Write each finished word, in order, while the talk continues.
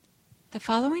The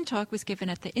following talk was given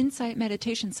at the Insight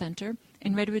Meditation Center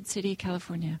in Redwood City,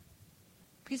 California.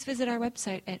 Please visit our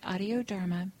website at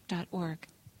audiodharma.org.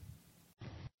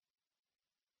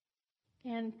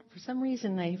 And for some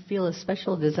reason I feel a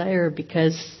special desire,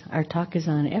 because our talk is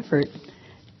on effort,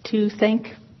 to thank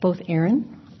both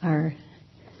Aaron, our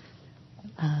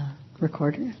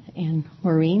recorder, and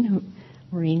Maureen,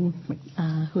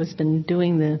 who has been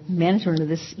doing the management of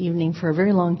this evening for a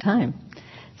very long time.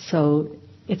 So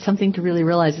it's something to really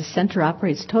realize. The center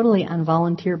operates totally on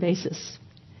volunteer basis.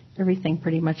 Everything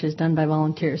pretty much is done by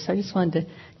volunteers. So I just wanted to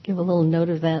give a little note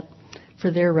of that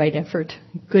for their right effort,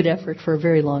 good effort for a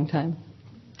very long time.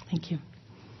 Thank you.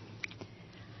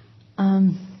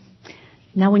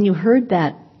 Now, when you heard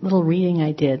that little reading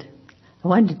I did, I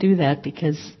wanted to do that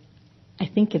because I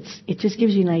think it just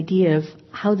gives you an idea of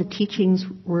how the teachings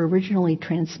were originally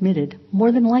transmitted,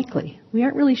 more than likely. We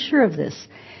aren't really sure of this,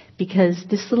 because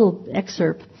this little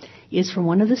excerpt is from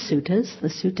one of the suttas. The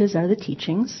suttas are the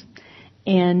teachings.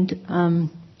 And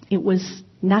it was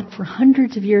not for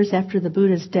hundreds of years after the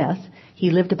Buddha's death. He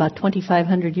lived about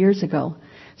 2,500 years ago.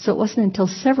 So it wasn't until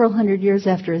several hundred years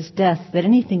after his death that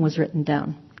anything was written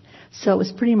down. So it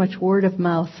was pretty much word of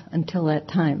mouth until that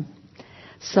time.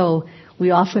 So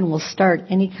we often will start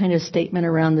any kind of statement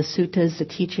around the suttas, the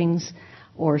teachings,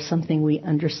 or something we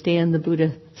understand the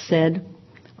Buddha said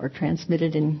or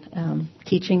transmitted in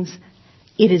teachings.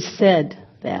 It is said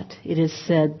that, it is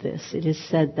said this, it is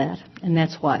said that. And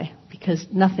that's why, because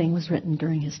nothing was written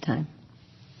during his time.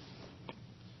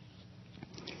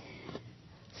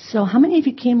 So how many of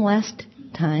you came last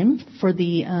time for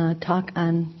the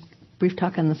brief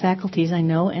talk on the faculties, I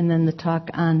know, and then the talk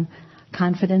on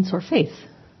confidence or faith?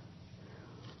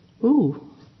 Ooh,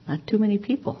 not too many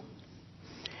people.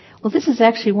 Well, this is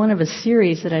actually one of a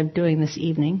series that I'm doing this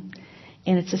evening,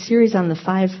 and it's a series on the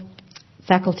 5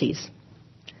 faculties.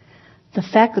 The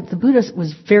Buddha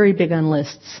was very big on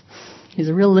lists. He's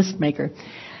a real list maker.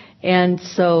 And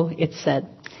so it's said.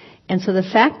 And so the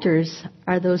factors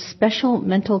are those special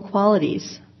mental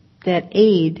qualities that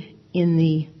aid in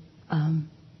the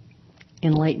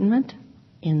enlightenment,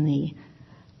 in the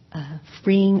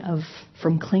freeing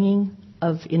from clinging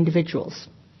of individuals.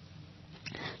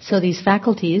 So these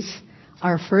faculties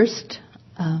are first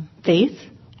faith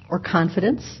or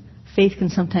confidence. Faith can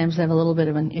sometimes have a little bit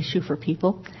of an issue for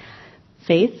people.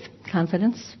 Faith,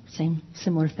 confidence,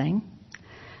 similar thing.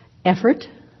 Effort,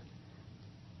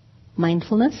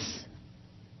 mindfulness,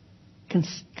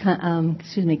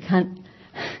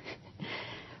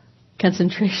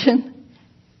 concentration,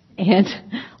 and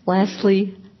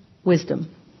lastly,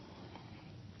 wisdom.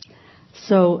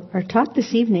 So our talk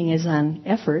this evening is on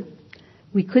effort.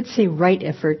 We could say right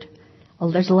effort.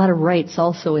 Well, there's a lot of rights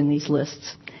also in these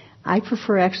lists. I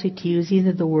prefer actually to use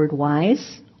either the word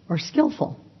wise or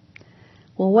skillful.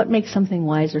 Well, what makes something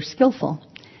wise or skillful?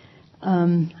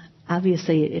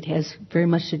 Obviously, it has very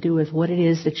much to do with what it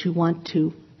is that you want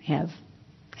to have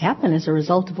happen as a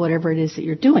result of whatever it is that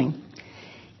you're doing.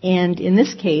 And in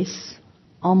this case,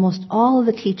 almost all of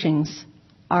the teachings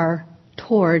are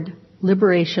toward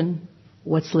liberation.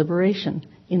 What's liberation?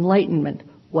 Enlightenment.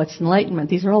 What's enlightenment?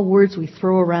 These are all words we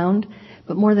throw around,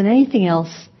 but more than anything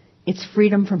else, it's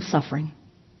freedom from suffering.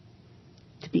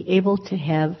 To be able to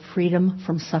have freedom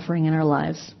from suffering in our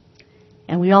lives.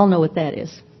 And we all know what that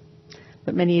is.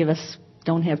 But many of us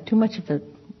don't have too much of a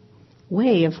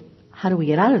way of how do we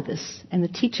get out of this. And the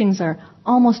teachings are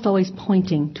almost always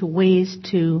pointing to ways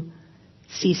to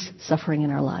cease suffering in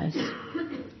our lives.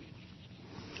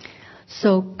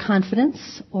 So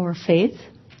confidence or faith,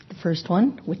 the first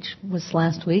one, which was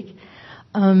last week.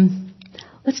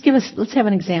 Let's have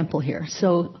an example here.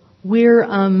 So we're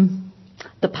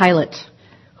the pilot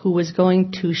who was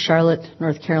going to Charlotte,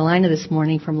 North Carolina this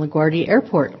morning from LaGuardia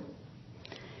Airport.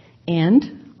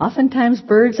 And oftentimes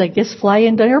birds, I guess, fly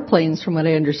into airplanes from what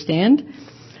I understand.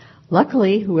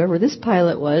 Luckily, whoever this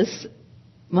pilot was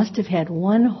must have had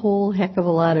one whole heck of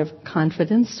a lot of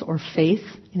confidence or faith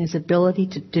in his ability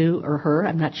to do, or her,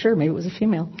 I'm not sure, maybe it was a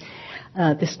female.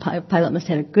 This pilot must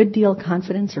have had a good deal of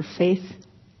confidence or faith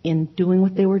in doing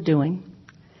what they were doing.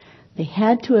 They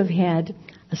had to have had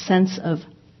a sense of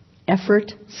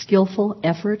effort, skillful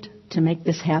effort to make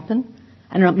this happen.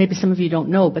 I don't know, maybe some of you don't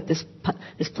know, but this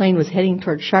plane was heading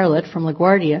toward Charlotte from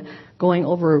LaGuardia, going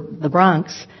over the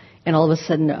Bronx, and all of a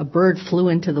sudden a bird flew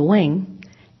into the wing,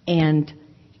 and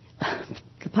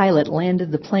the pilot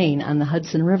landed the plane on the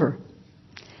Hudson River.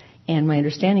 And my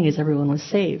understanding is everyone was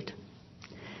saved.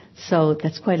 So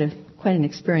that's quite an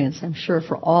experience, I'm sure,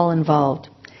 for all involved.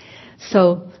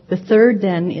 So the third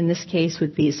then in this case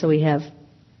would be, so we have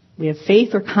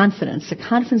faith or confidence, the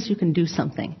confidence you can do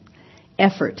something.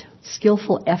 effort,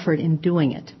 skillful effort in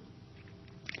doing it.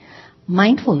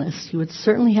 Mindfulness, you would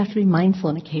certainly have to be mindful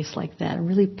in a case like that, and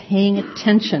really paying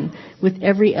attention with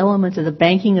every element of the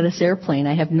banking of this airplane.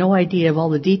 I have no idea of all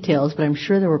the details, but I'm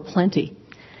sure there were plenty.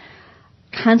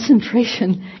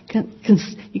 Concentration,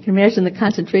 you can imagine the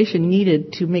concentration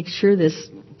needed to make sure this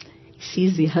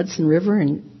sees the Hudson River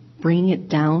and bringing it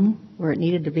down where it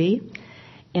needed to be.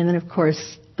 And then, of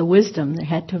course, the wisdom. There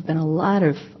had to have been a lot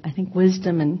of, I think,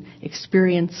 wisdom and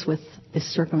experience with this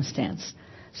circumstance.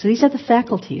 So these are the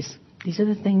faculties. These are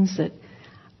the things that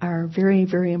are very,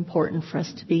 very important for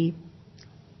us to be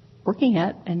working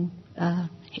at, and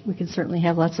we can certainly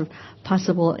have lots of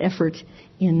possible effort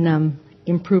in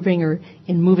improving or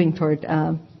in moving toward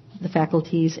the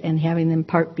faculties and having them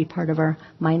be part of our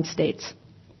mind states.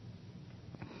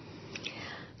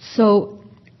 So,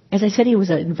 as I said, he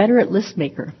was an inveterate list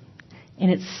maker,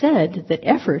 and it's said that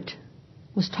effort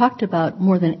was talked about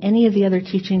more than any of the other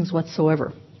teachings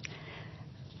whatsoever.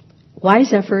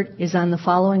 Wise effort is on the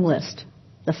following list.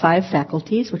 The 5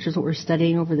 faculties, which is what we're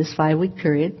studying over this 5-week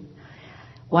period.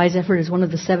 Wise effort is one of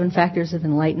the 7 factors of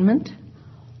enlightenment,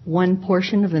 one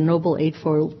portion of the Noble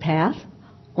Eightfold Path,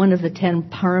 one of the 10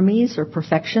 paramis or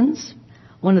perfections,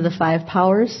 one of the 5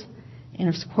 powers, and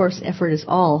of course effort is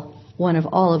one of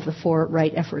all of the 4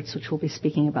 right efforts, which we'll be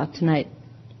speaking about tonight.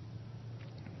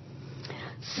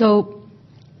 So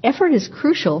effort is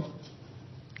crucial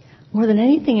more than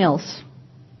anything else,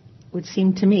 would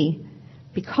seem to me,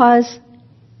 because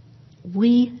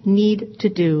we need to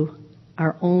do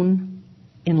our own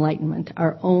enlightenment,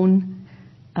 our own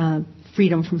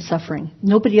freedom from suffering.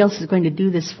 Nobody else is going to do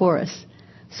this for us.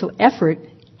 So effort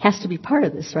has to be part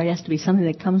of this, right? It has to be something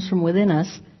that comes from within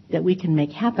us that we can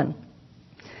make happen.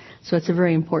 So it's a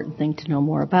very important thing to know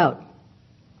more about.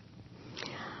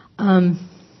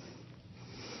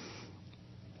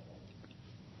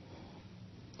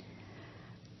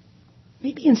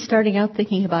 Maybe in starting out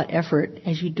thinking about effort,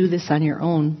 as you do this on your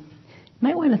own, you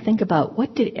might want to think about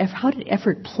how did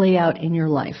effort play out in your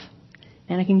life?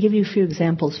 And I can give you a few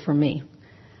examples for me.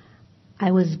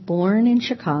 I was born in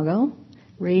Chicago,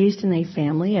 raised in a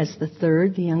family as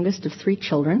the youngest of 3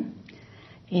 children,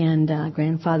 and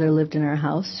grandfather lived in our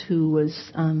house, who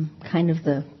was kind of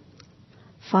the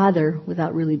father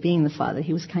without really being the father.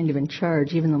 He was kind of in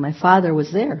charge, even though my father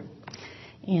was there.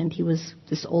 And he was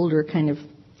this older kind of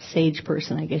sage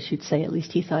person, I guess you'd say. At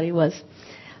least he thought he was.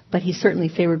 But he certainly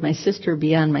favored my sister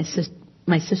beyond my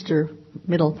sister,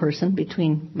 middle person,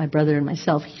 between my brother and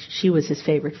myself. She was his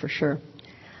favorite for sure.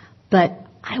 But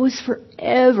I was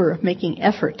forever making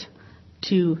effort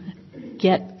to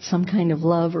get some kind of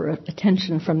love or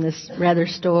attention from this rather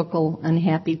stoical,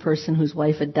 unhappy person whose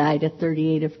wife had died at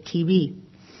 38 of TB.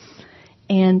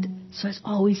 And so it's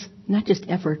always not just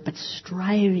effort, but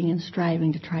striving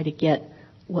to try to get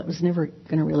what was never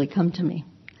going to really come to me.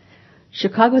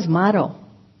 Chicago's motto.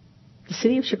 The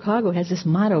city of Chicago has this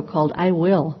motto called "I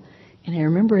will." And I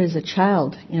remember as a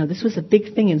child, this was a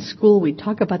big thing in school. We'd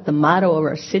talk about the motto of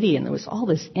our city, and there was all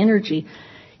this energy.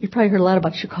 You've probably heard a lot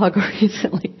about Chicago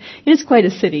recently. It is quite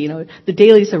a city. The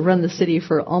Dailies have run the city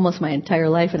for almost my entire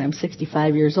life, and I'm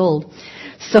 65 years old.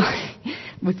 So,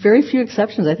 with very few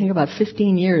exceptions, I think about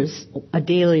 15 years, one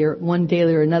daily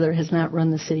or another has not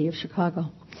run the city of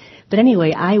Chicago. But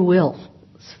anyway, I will.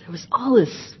 So there was all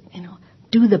this,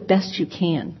 do the best you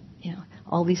can,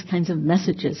 all these kinds of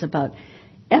messages about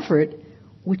effort,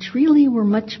 which really were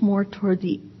much more toward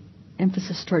the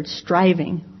emphasis toward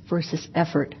striving versus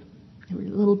effort. They were a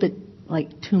little bit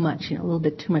like too much, a little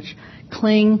bit too much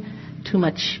cling, too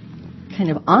much kind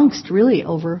of angst really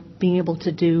over being able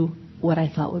to do what I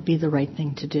thought would be the right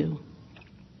thing to do.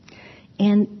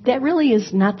 And that really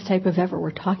is not the type of effort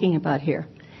we're talking about here.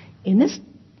 In this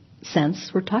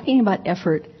sense, we're talking about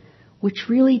effort which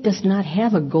really does not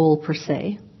have a goal per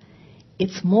se.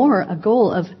 It's more a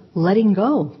goal of letting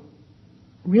go,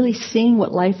 really seeing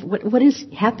what is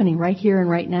happening right here and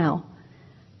right now.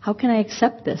 How can I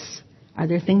accept this? Are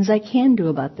there things I can do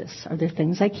about this? Are there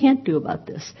things I can't do about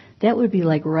this? That would be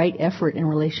like right effort in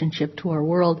relationship to our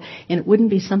world, and it wouldn't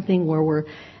be something where we're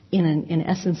in an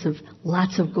essence of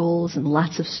lots of goals and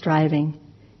lots of striving.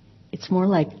 It's more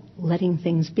like letting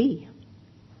things be.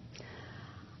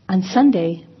 On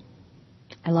Sunday,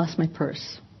 I lost my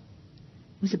purse.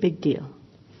 It was a big deal.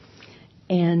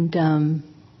 And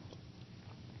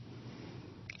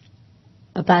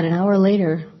about an hour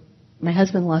later, my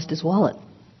husband lost his wallet.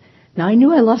 Now, I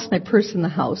knew I lost my purse in the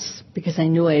house because I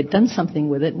knew I had done something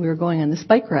with it, and we were going on this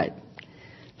bike ride.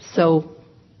 So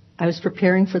I was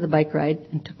preparing for the bike ride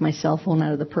and took my cell phone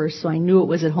out of the purse, so I knew it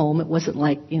was at home. It wasn't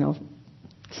like,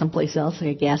 someplace else,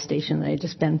 like a gas station that I had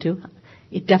just been to.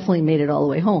 it definitely made it all the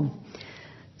way home.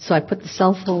 So I put the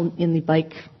cell phone in the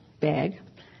bike bag,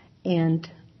 and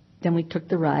then we took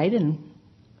the ride, and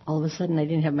all of a sudden I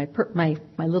didn't have my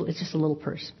little, it's just a little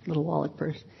purse, little wallet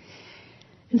purse.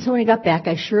 And so when I got back,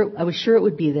 I was sure it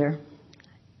would be there.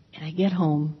 And I get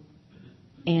home,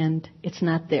 and it's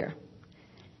not there.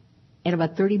 And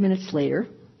about 30 minutes later,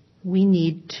 we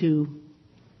need to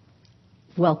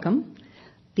welcome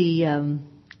the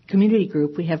community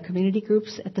group. We have community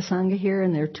groups at the Sangha here,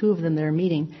 and there are 2 of them that are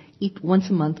meeting. Once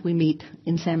a month we meet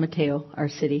in San Mateo, our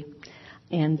city,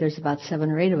 and there's about 7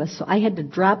 or 8 of us. So I had to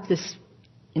drop this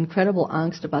incredible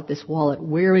angst about this wallet.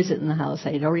 Where is it in the house?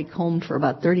 I had already combed for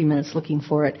about 30 minutes looking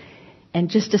for it, and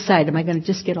just decide, am I going to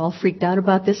just get all freaked out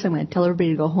about this? Am I going to tell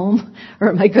everybody to go home? Or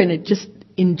am I going to just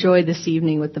enjoy this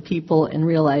evening with the people and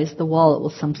realize the wallet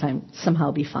will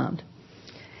somehow be found?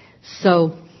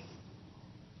 So,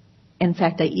 in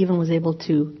fact, I even was able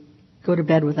to go to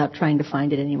bed without trying to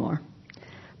find it anymore.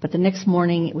 But the next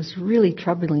morning, it was really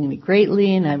troubling me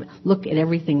greatly, and I look at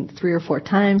everything 3 or 4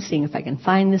 times, seeing if I can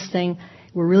find this thing.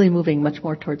 We're really moving much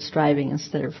more towards striving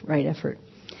instead of right effort.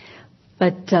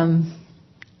 But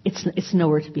it's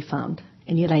nowhere to be found,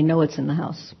 and yet I know it's in the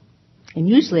house. And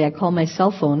usually I call my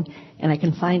cell phone, and I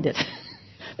can find it.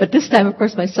 But this time, of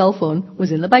course, my cell phone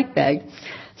was in the bike bag,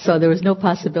 so there was no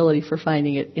possibility for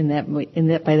finding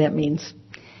it by that means.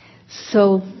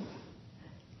 So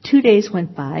 2 days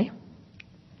went by,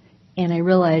 and I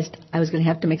realized I was going to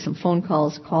have to make some phone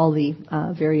calls, call the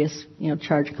various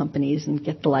charge companies, and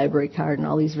get the library card and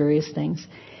all these various things.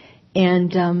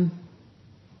 And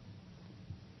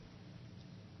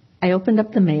I opened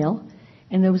up the mail,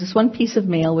 and there was this one piece of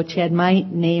mail which had my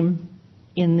name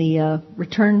in the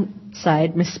return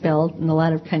side misspelled and a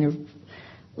lot of kind of,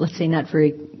 let's say, not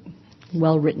very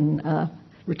well-written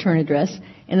return address.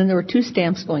 And then there were 2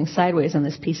 stamps going sideways on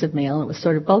this piece of mail, and it was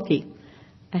sort of bulky.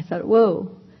 I thought,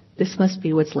 whoa, this must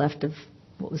be what's left of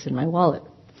what was in my wallet.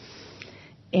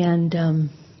 And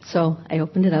so I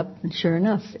opened it up, and sure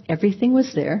enough, everything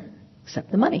was there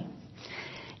except the money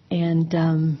and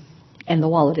the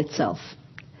wallet itself.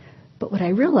 But what I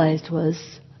realized was,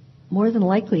 more than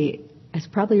likely, I was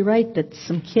probably right that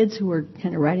some kids who were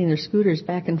kind of riding their scooters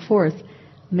back and forth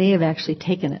may have actually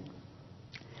taken it.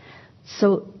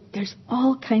 So there's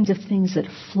all kinds of things that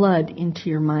flood into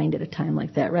your mind at a time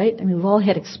like that, right? I mean, we've all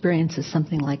had experiences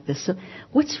something like this. So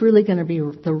what's really going to be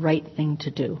the right thing to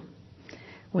do?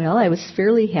 Well, I was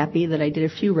fairly happy that I did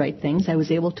a few right things. I was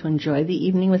able to enjoy the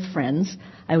evening with friends.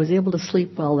 I was able to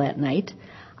sleep well that night.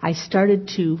 I started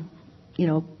to,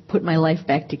 put my life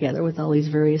back together with all these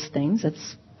various things.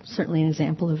 That's certainly an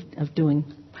example of doing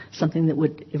something that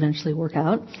would eventually work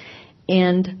out.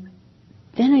 And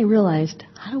then I realized,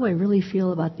 how do I really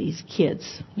feel about these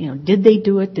kids? Did they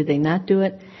do it? Did they not do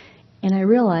it? And I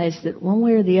realized that one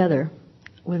way or the other,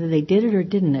 whether they did it or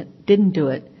didn't do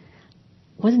it,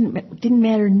 didn't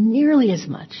matter nearly as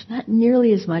much, not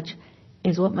nearly as much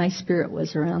as what my spirit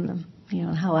was around them.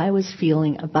 How I was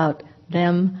feeling about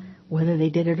them, whether they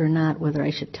did it or not, whether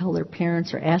I should tell their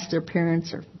parents or ask their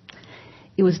parents, or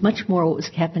it was much more what was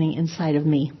happening inside of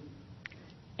me.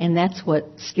 And that's what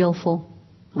skillful,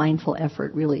 mindful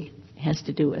effort really has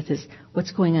to do with, is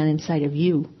what's going on inside of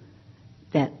you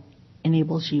that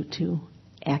enables you to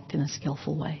act in a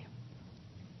skillful way.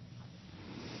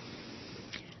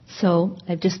 So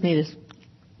I've just made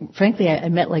frankly, I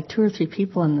met like 2 or 3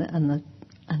 people in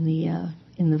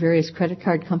the various credit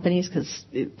card companies, because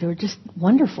they were just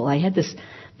wonderful. I had this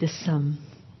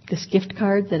gift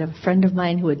card that a friend of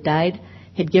mine who had died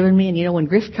had given me, and when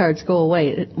gift cards go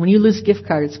away, when you lose a gift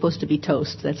card, it's supposed to be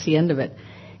toast. That's the end of it.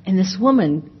 And this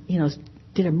woman,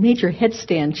 did a major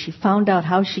headstand. She found out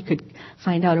how she could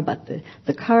find out about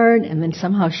the card, and then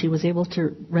somehow she was able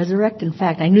to resurrect. In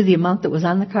fact, I knew the amount that was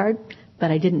on the card,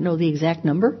 but I didn't know the exact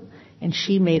number. And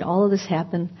she made all of this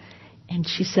happen. And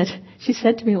she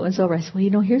said to me when it was over, I said,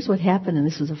 well, here's what happened. And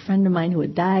this was a friend of mine who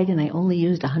had died, and I only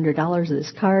used $100 of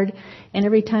this card. And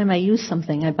every time I use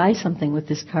something, I buy something with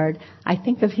this card, I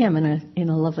think of him in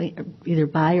a lovely, either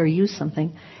buy or use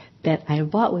something that I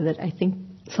have bought with it. I think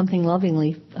something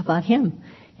lovingly about him.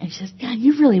 And she says, God,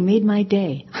 you've really made my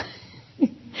day.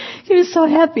 She was so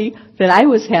happy that I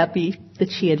was happy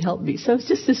that she had helped me. So it's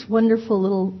just this wonderful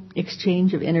little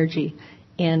exchange of energy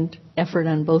and effort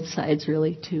on both sides,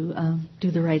 really, to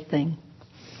do the right thing.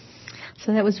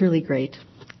 So that was really great.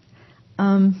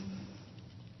 So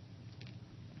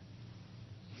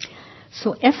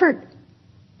effort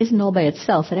isn't all by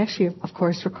itself. It actually, of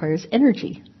course, requires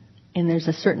energy. And there's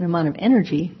a certain amount of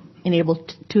energy enable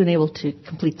to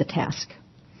complete the task.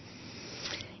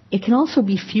 It can also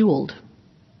be fueled.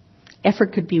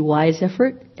 Effort could be wise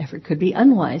effort. Effort could be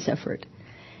unwise effort.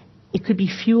 It could be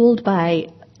fueled by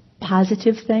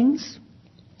positive things,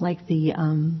 like the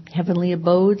heavenly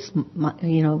abodes,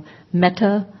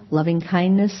 metta, loving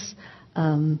kindness,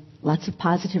 lots of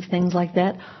positive things like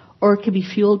that. Or it could be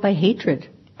fueled by hatred,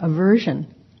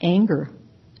 aversion, anger.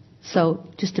 So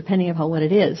just depending upon what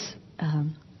it is,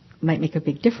 might make a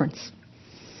big difference.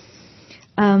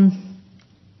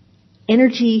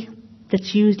 Energy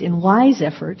that's used in wise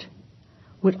effort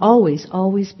would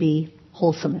always be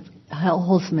wholesome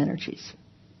energies.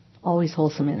 Always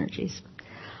wholesome energies.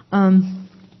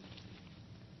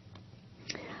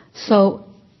 So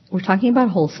we're talking about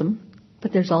wholesome,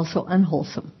 but there's also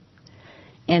unwholesome.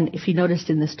 And if you noticed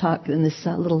in this talk, in this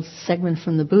little segment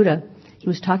from the Buddha, he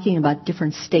was talking about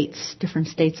different states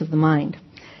of the mind.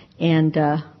 And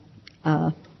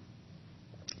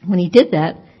when he did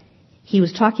that, he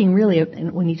was talking really,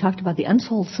 and when he talked about the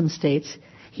unwholesome states,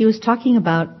 he was talking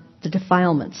about the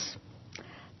defilements.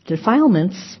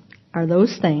 Defilements are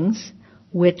those things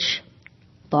which,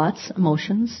 thoughts,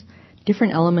 emotions,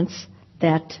 different elements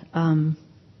that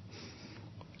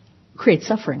create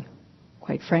suffering,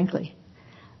 quite frankly.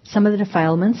 Some of the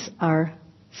defilements are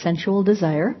sensual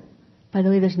desire. By the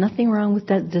way, there's nothing wrong with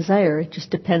that desire. It just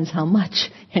depends how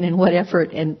much and in what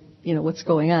effort and what's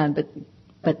going on.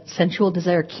 But sensual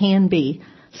desire can be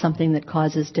something that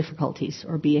causes difficulties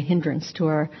or be a hindrance to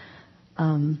our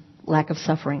lack of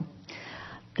suffering.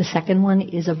 The second one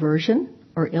is aversion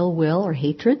or ill will or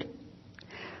hatred.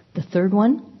 The third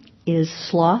one is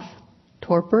sloth,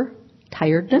 torpor,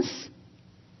 tiredness.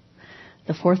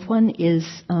 The fourth one is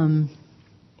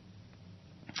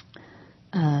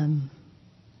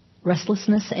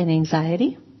restlessness and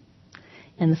anxiety.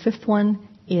 And the fifth one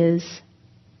is,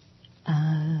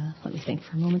 let me think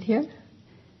for a moment here.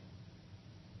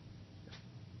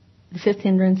 The fifth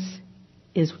hindrance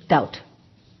is doubt.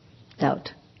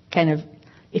 Doubt. Kind of,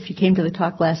 if you came to the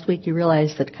talk last week, you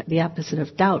realized that the opposite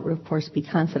of doubt would, of course, be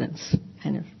confidence.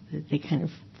 They kind of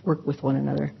work with one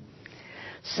another.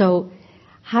 So,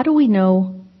 how do we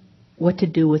know what to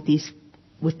do with this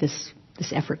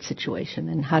effort situation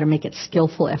and how to make it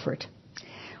skillful effort?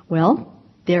 Well,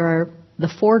 there are the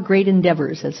 4 great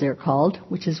endeavors, as they're called,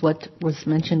 which is what was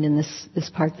mentioned in this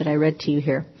part that I read to you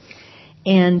here.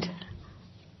 And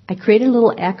I created a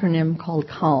little acronym called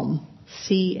CALM,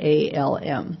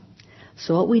 CALM.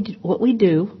 So what we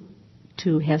do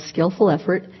to have skillful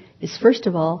effort is, first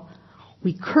of all,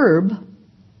 we curb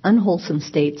unwholesome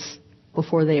states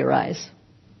before they arise.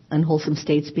 Unwholesome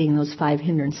states being those 5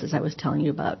 hindrances I was telling you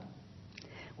about.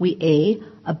 We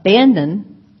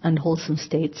abandon unwholesome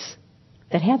states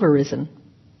that have arisen.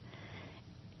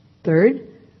 Third,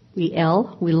 we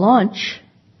launch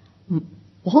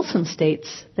wholesome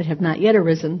states that have not yet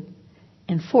arisen.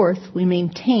 And fourth, we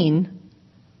maintain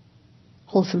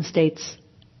wholesome states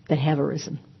that have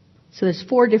arisen. So there's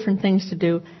 4 different things to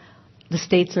do. The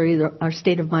states are either, our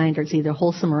state of mind is either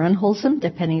wholesome or unwholesome,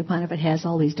 depending upon if it has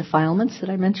all these defilements that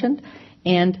I mentioned.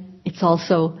 And it's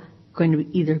also going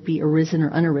to either be arisen or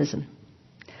unarisen.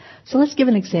 So let's give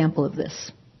an example of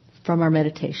this from our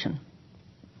meditation.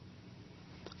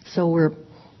 So we're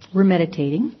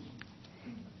meditating,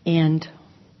 and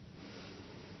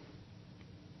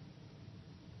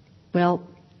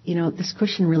this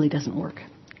cushion really doesn't work.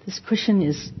 This cushion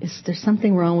is there's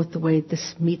something wrong with the way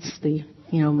this meets the,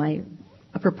 my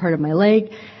upper part of my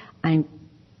leg.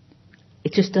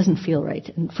 It just doesn't feel right.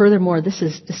 And furthermore, this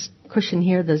cushion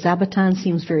here, the zabuton,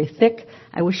 seems very thick.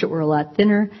 I wish it were a lot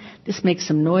thinner. This makes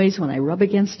some noise when I rub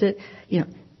against it.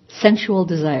 Sensual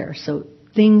desire. So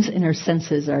things in our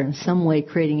senses are in some way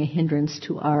creating a hindrance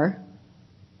to our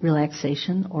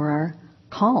relaxation or our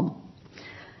calm.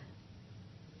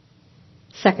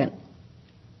 Second,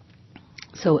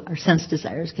 so our sense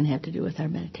desires can have to do with our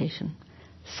meditation.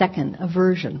 Second,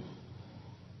 aversion.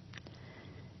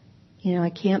 I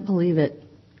can't believe it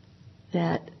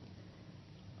that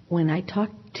when I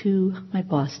talked to my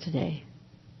boss today,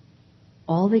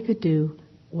 all they could do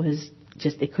was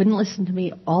they couldn't listen to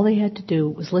me. All they had to do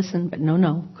was listen, but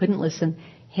couldn't listen.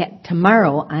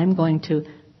 Tomorrow I'm going to,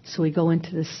 so we go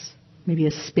into this, maybe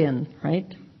a spin, right?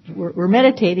 We're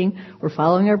meditating, we're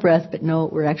following our breath, but no,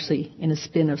 we're actually in a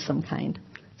spin of some kind.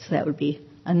 So that would be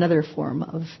another form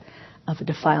of a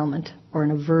defilement or an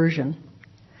aversion.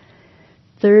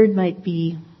 Third might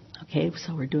be, okay,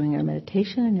 so we're doing our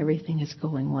meditation and everything is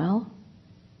going well.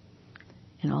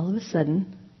 And all of a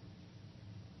sudden,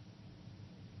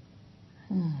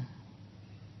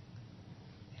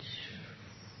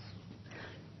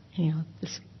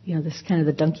 this kind of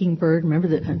the dunking bird. Remember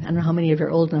that? I don't know how many of you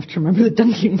are old enough to remember the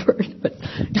dunking bird, but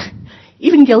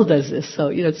Even Gil does this, so,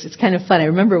 it's kind of fun. I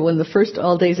remember one of the first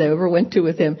all days I ever went to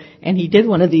with him, and he did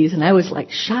one of these, and I was like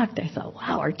shocked. I thought,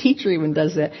 wow, our teacher even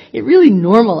does that. It really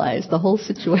normalized the whole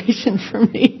situation for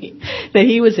me, that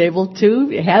he was able to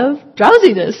have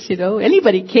drowsiness,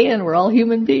 Anybody can, we're all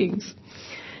human beings.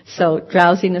 So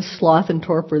drowsiness, sloth, and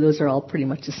torpor, those are all pretty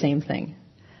much the same thing.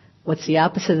 What's the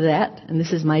opposite of that? And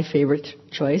this is my favorite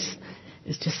choice,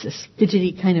 is just this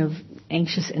fidgety kind of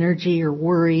anxious energy or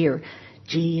worry or,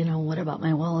 gee, what about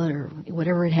my wallet or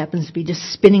whatever it happens to be,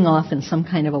 just spinning off in some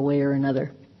kind of a way or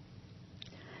another.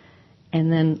 And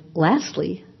then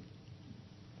lastly,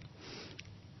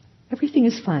 everything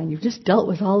is fine. You've just dealt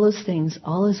with all those things.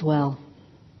 All is well.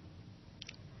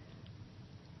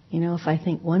 If I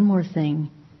think one more thing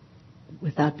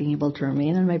without being able to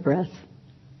remain on my breath,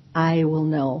 I will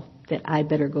know that I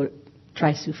better go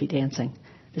try Sufi dancing.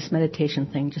 This meditation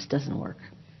thing just doesn't work.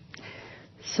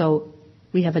 So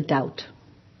we have a doubt.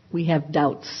 We have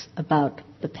doubts about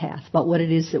the path, about what it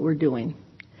is that we're doing.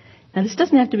 Now, this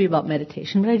doesn't have to be about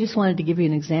meditation, but I just wanted to give you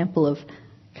an example of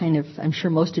I'm sure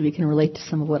most of you can relate to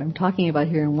some of what I'm talking about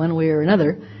here in one way or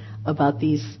another, about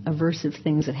these aversive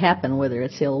things that happen, whether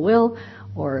it's ill will,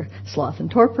 or sloth and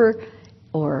torpor,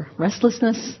 or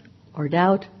restlessness, or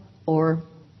doubt, or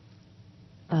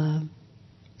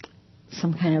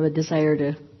some kind of a desire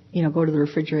to, go to the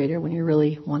refrigerator when you're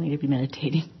really wanting to be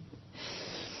meditating.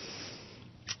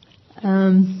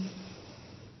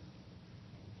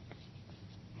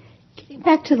 Getting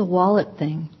back to the wallet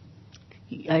thing,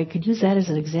 I could use that as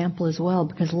an example as well,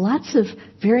 because lots of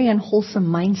very unwholesome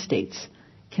mind states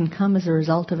can come as a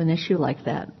result of an issue like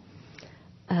that.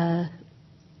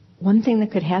 One thing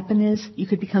that could happen is you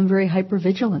could become very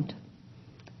hypervigilant.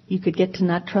 You could get to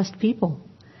not trust people.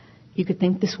 You could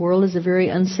think this world is a very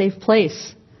unsafe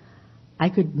place. I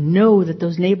could know that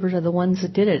those neighbors are the ones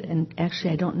that did it, and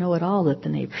actually I don't know at all that the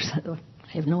neighbors are.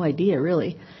 I have no idea,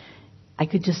 really. I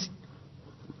could just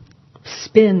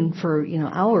spin for,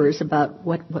 hours about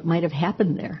what might have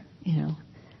happened there,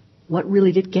 What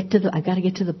really did get to I've got to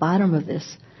get to the bottom of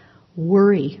this.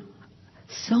 Worry.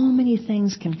 So many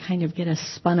things can kind of get us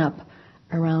spun up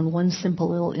around one simple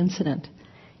little incident.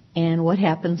 And what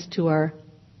happens to our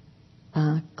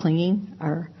clinging,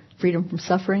 our freedom from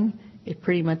suffering? It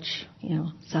pretty much,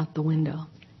 is out the window.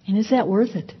 And is that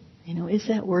worth it? Is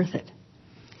that worth it?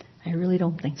 I really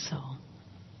don't think so.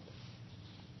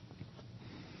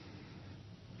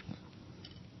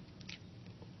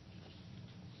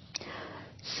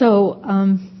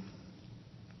 So,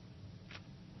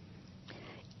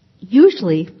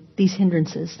 usually these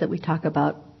hindrances that we talk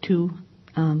about to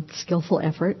skillful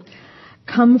effort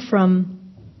come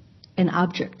from an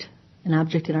object in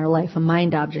our life, a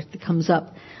mind object that comes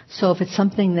up. So if it's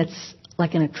something that's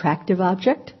like an attractive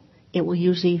object, it will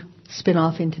usually spin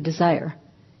off into desire.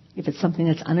 If it's something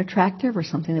that's unattractive or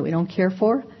something that we don't care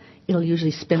for, it'll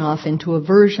usually spin off into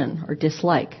aversion or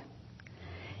dislike.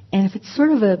 And if it's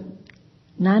sort of a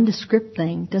nondescript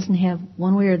thing, doesn't have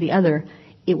one way or the other,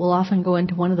 it will often go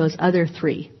into one of those other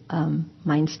three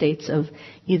mind states of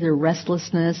either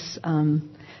restlessness,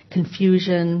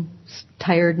 confusion,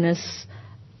 tiredness,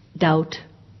 doubt.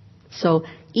 So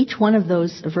each one of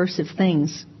those aversive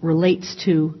things relates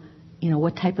to,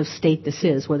 what type of state this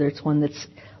is, whether it's one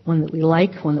that we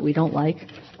like, one that we don't like,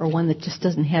 or one that just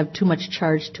doesn't have too much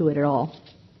charge to it at all.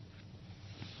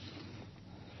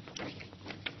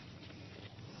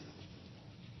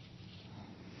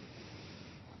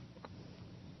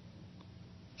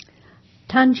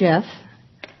 Tanjev,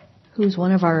 who's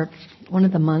one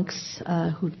of the monks,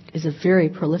 who is a very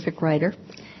prolific writer,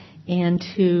 and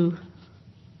who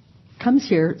comes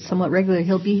here somewhat regularly.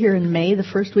 He'll be here in May, the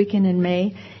first weekend in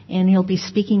May, and he'll be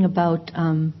speaking about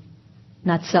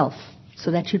not self.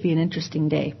 So that should be an interesting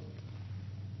day.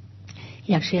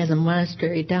 He actually has a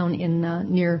monastery down in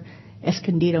near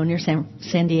Escondido, near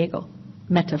San Diego,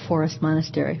 Meta Forest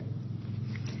Monastery.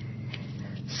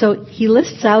 So he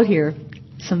lists out here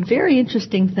some very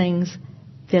interesting things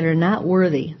that are not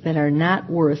worthy, that are not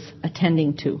worth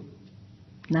attending to,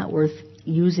 not worth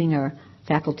using our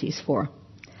faculties for.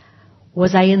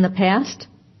 Was I in the past?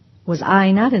 Was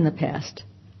I not in the past?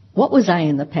 What was I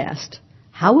in the past?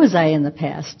 How was I in the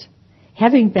past?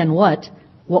 Having been what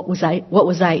was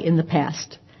I in the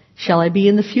past? Shall I be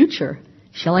in the future?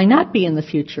 Shall I not be in the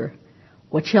future?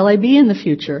 What shall I be in the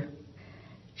future?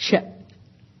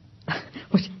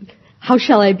 How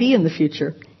shall I be in the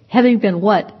future? Having been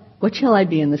what shall I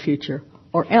be in the future?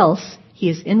 Or else he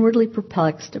is inwardly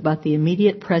perplexed about the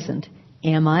immediate present.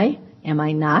 Am I? Am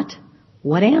I not?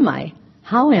 What am I?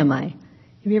 How am I?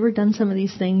 Have you ever done some of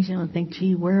these things, and think,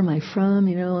 gee, where am I from,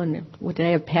 and what did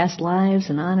I have past lives,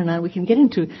 and on and on. We can get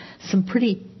into some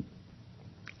pretty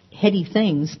heady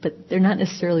things, but they're not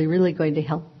necessarily really going to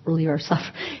help relieve our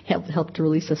help to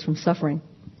release us from suffering.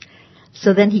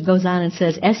 So then he goes on and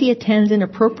says, as he attends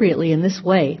inappropriately in this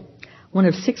way, one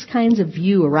of 6 kinds of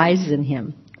view arises in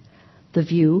him. The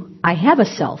view, I have a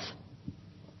self,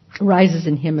 arises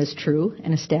in him as true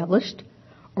and established,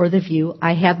 or the view,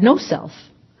 I have no self,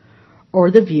 or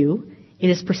the view, it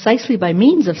is precisely by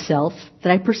means of self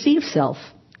that I perceive self,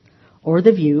 or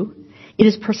the view, it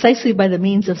is precisely by the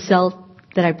means of self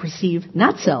that I perceive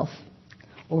not self,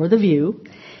 or the view,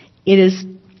 it is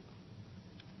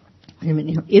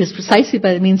precisely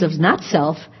by the means of not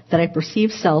self that I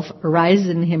perceive self arises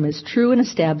in him as true and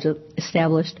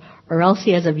established, or else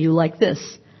he has a view like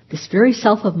this very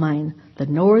self of mine, the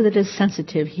knower that is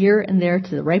sensitive here and there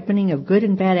to the ripening of good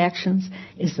and bad actions,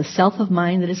 is the self of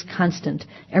mine that is constant,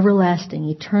 everlasting,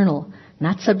 eternal,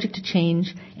 not subject to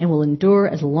change, and will endure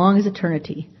as long as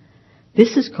eternity.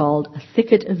 This is called a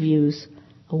thicket of views,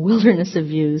 a wilderness of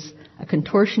views, a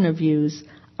contortion of views,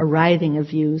 a writhing of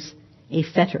views, a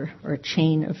fetter or a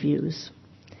chain of views.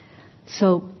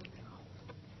 So,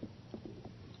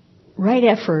 right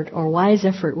effort or wise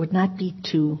effort would not be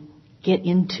to get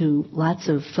into lots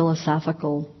of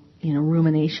philosophical,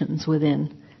 ruminations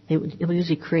within. It would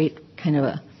usually create kind of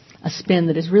a spin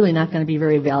that is really not going to be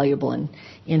very valuable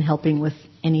in helping with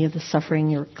any of the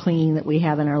suffering or clinging that we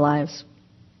have in our lives.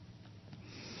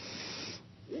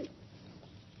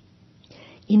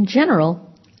 In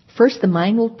general, first the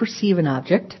mind will perceive an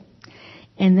object,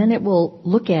 and then it will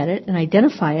look at it and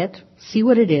identify it, see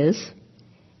what it is,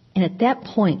 and at that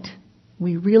point,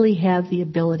 we really have the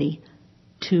ability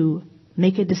to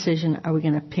make a decision. Are we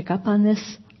going to pick up on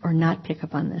this or not pick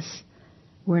up on this?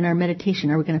 We're in our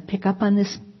meditation. Are we going to pick up on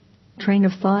this train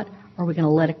of thought or are we going to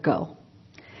let it go?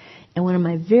 And one of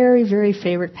my very, very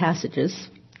favorite passages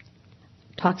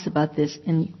talks about this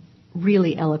in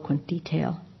really eloquent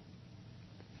detail.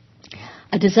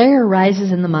 A desire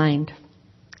arises in the mind.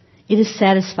 It is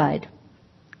satisfied.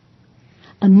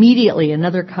 Immediately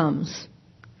another comes.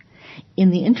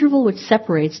 In the interval which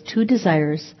separates 2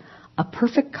 desires, a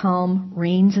perfect calm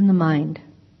reigns in the mind.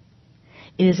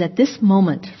 It is at this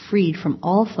moment freed from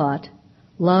all thought,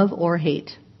 love or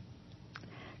hate.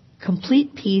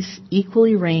 Complete peace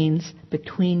equally reigns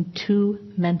between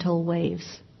 2 mental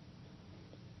waves.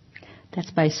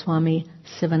 That's by Swami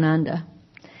Sivananda.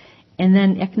 And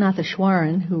then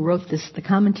Eknatheshwaran, who wrote the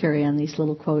commentary on these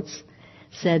little quotes,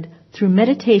 said, through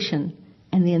meditation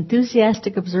and the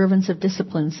enthusiastic observance of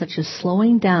disciplines such as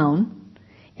slowing down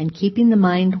and keeping the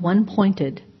mind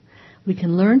one-pointed, we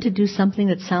can learn to do something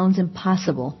that sounds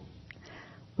impossible.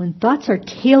 When thoughts are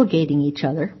tailgating each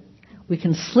other, we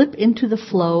can slip into the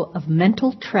flow of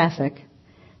mental traffic,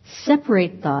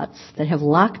 separate thoughts that have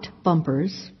locked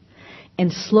bumpers,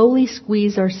 and slowly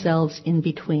squeeze ourselves in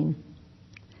between.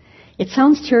 It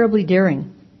sounds terribly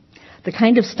daring, the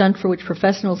kind of stunt for which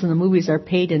professionals in the movies are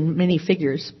paid in many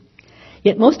figures.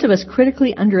 Yet most of us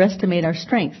critically underestimate our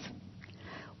strength.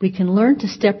 We can learn to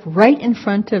step right in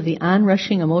front of the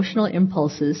onrushing emotional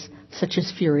impulses, such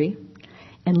as fury,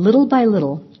 and little by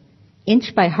little,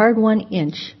 inch by hard-won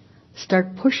inch,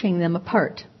 start pushing them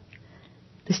apart.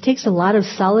 This takes a lot of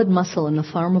solid muscle in the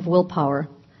form of willpower,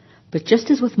 but just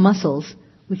as with muscles,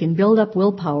 we can build up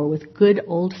willpower with good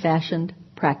old-fashioned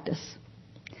practice.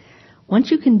 Once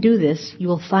you can do this, you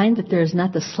will find that there is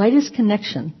not the slightest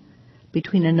connection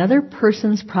between another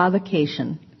person's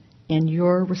provocation and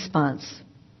your response.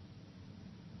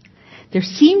 There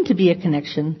seemed to be a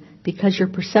connection because your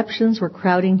perceptions were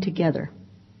crowding together.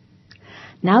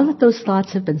 Now that those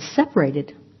thoughts have been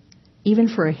separated, even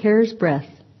for a hair's breadth,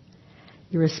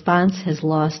 your response has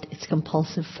lost its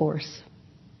compulsive force.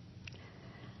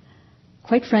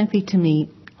 Quite frankly, to me,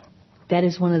 that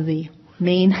is one of the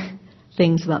main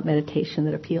things about meditation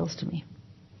that appeals to me,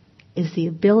 is the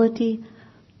ability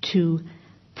to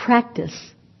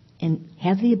practice and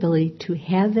have the ability to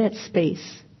have that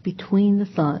space between the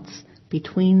thoughts,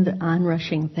 between the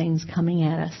onrushing things coming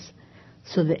at us,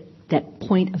 so that that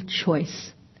point of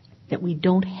choice, that we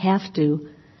don't have to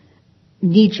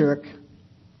knee-jerk,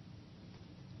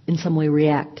 in some way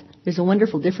react. There's a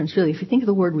wonderful difference, really. If you think of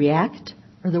the word react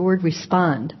or the word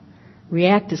respond,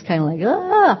 react is kind of like,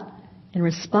 ah! And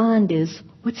respond is,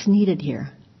 what's needed here?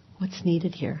 What's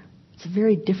needed here? It's a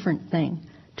very different thing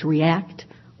to react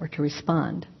or to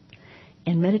respond.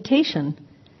 And meditation,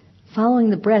 following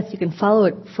the breath, you can follow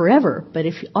it forever, but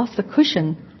if you're off the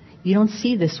cushion, you don't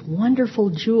see this wonderful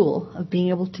jewel of being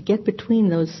able to get between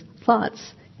those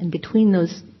thoughts and between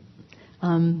those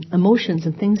emotions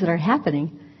and things that are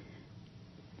happening,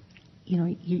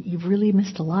 you've really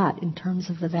missed a lot in terms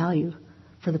of the value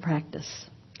for the practice.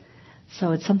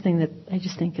 So it's something that I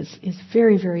just think is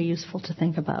very, very useful to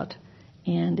think about.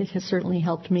 And it has certainly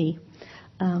helped me.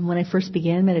 When I first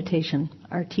began meditation,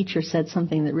 our teacher said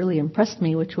something that really impressed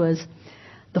me, which was,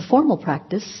 the formal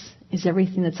practice is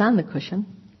everything that's on the cushion,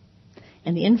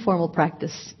 and the informal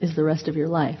practice is the rest of your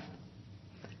life.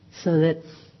 So that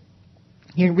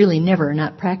you're really never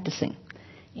not practicing.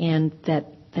 And that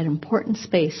important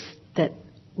space that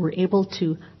we're able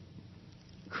to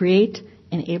create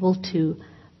and able to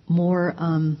more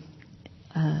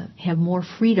have more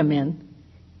freedom in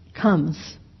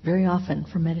comes very often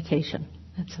from meditation.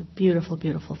 That's a beautiful,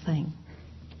 beautiful thing.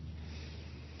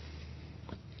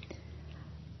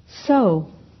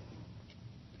 So,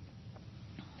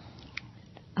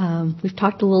 we've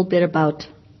talked a little bit about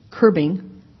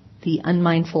curbing the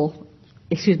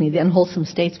unwholesome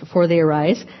states before they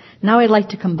arise. Now I'd like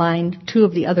to combine two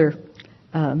of the other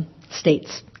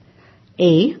states.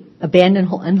 Abandon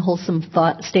unwholesome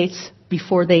thought states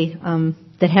before they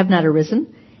that have not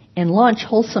arisen, and launch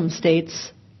wholesome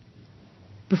states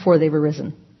before they've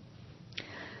arisen.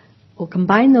 We'll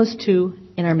combine those two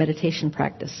in our meditation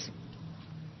practice.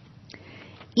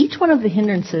 Each one of the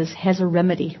hindrances has a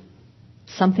remedy,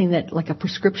 something that, like a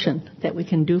prescription that we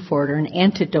can do for it, or an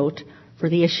antidote for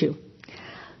the issue.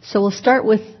 So we'll start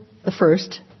with the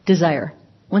first, desire.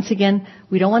 Once again,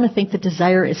 we don't want to think that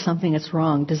desire is something that's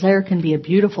wrong. Desire can be a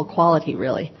beautiful quality,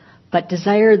 really. But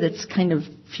desire that's kind of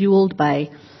fueled by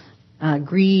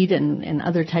greed and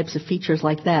other types of features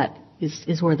like that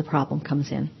is where the problem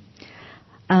comes in.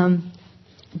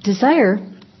 Desire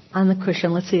on the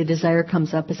cushion, let's say a desire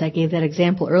comes up, as I gave that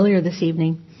example earlier this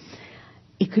evening.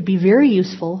 It could be very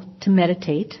useful to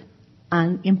meditate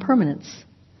on impermanence.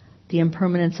 The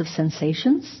impermanence of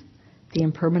sensations, the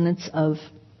impermanence of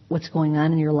what's going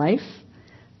on in your life,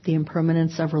 the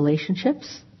impermanence of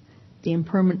relationships, the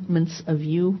impermanence of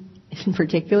you in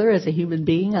particular as a human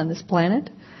being on this planet,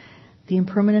 the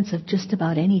impermanence of just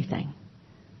about anything.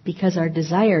 Because our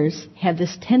desires have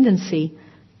this tendency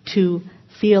to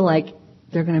feel like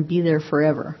they're going to be there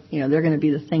forever. They're going to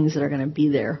be the things that are going to be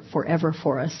there forever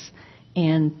for us.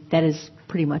 And that is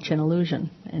pretty much an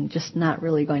illusion and just not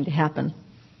really going to happen.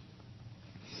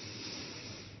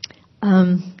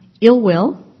 Ill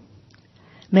will,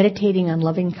 meditating on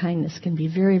loving kindness can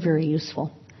be very, very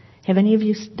useful. Have any of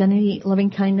you done any loving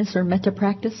kindness or metta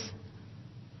practice?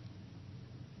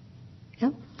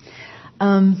 Yeah.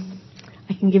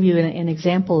 I can give you an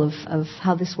example of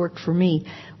how this worked for me.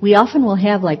 We often will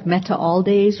have like metta all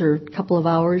days or a couple of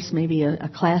hours, maybe a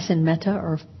class in metta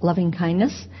or loving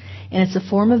kindness. And it's a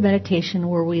form of meditation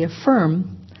where we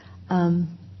affirm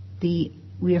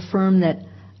that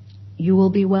you will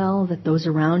be well, that those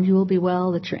around you will be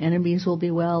well, that your enemies will be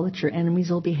well, that your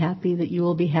enemies will be happy, that you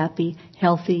will be happy,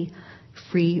 healthy,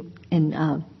 free,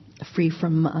 and free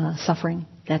from suffering,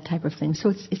 that type of thing.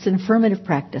 So it's an affirmative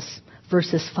practice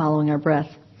versus following our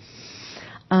breath.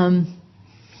 I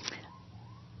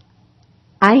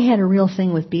had a real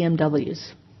thing with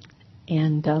BMWs,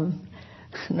 and I don't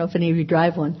know if any of you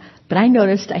drive one, but I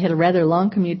noticed I had a rather long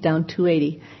commute down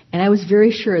 280, and I was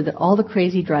very sure that all the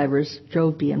crazy drivers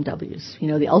drove BMWs,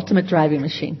 the ultimate driving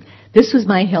machine. This was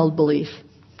my held belief.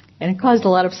 And it caused a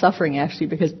lot of suffering, actually,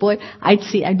 because, boy,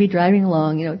 I'd be driving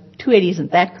along, 280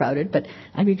 isn't that crowded, but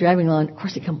I'd be driving along, of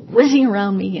course, they come whizzing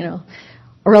around me,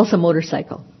 or else a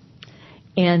motorcycle.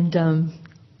 And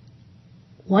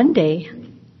one day,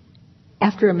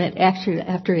 after a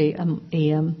metta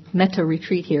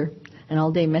retreat here, an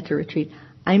all-day metta retreat,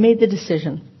 I made the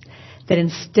decision that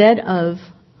instead of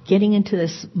getting into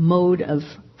this mode of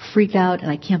freak out,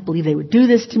 and I can't believe they would do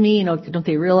this to me, don't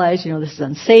they realize, this is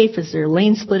unsafe, is there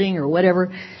lane splitting or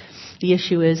whatever the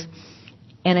issue is,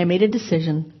 and I made a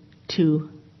decision to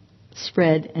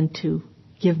spread and to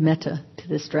give metta to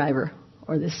this driver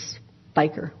or this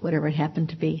biker, whatever it happened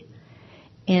to be.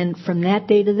 And from that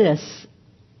day to this,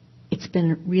 it's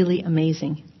been really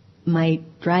amazing. My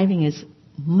driving has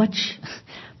much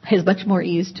more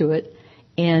ease to it,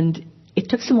 and it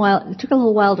took a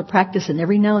little while to practice, and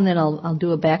every now and then I'll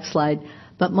do a backslide,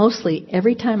 but mostly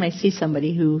every time I see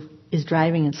somebody who is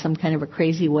driving in some kind of a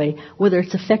crazy way, whether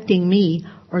it's affecting me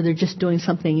or they're just doing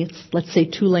something, it's, let's say,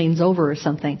 2 lanes over or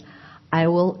something, I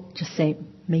will just say,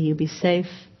 may you be safe,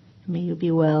 may you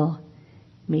be well,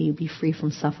 may you be free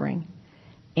from suffering.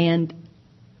 And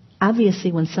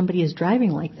obviously when somebody is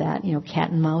driving like that,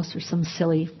 cat and mouse or some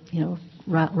silly,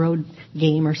 road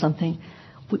game or something,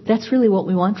 that's really what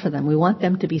we want for them. We want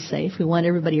them to be safe. We want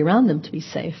everybody around them to be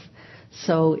safe.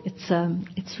 So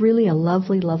it's really a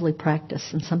lovely, lovely practice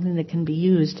and something that can be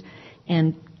used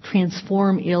and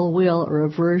transform ill will or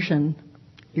aversion,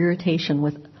 irritation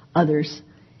with others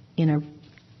in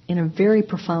a very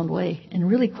profound way and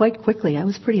really quite quickly. I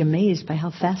was pretty amazed by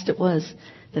how fast it was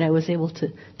that I was able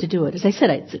to do it. As I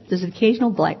said, there's an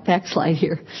occasional backslide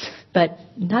here, but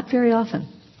not very often.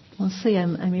 Mostly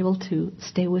I'm able to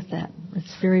stay with that.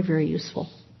 It's very, very useful.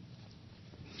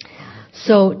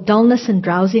 So dullness and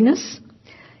drowsiness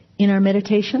in our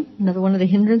meditation, another one of the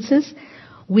hindrances.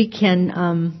 We can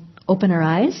open our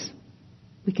eyes.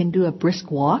 We can do a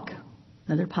brisk walk,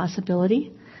 another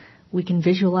possibility. We can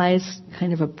visualize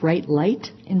kind of a bright light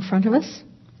in front of us.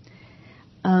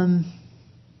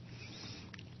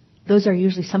 Those are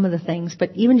usually some of the things,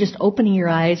 but even just opening your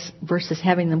eyes versus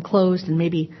having them closed and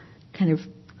maybe kind of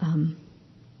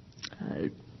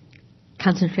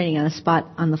concentrating on a spot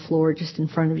on the floor just in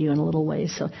front of you in a little way.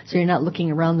 So you're not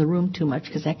looking around the room too much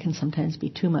because that can sometimes be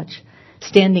too much.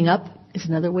 Standing up is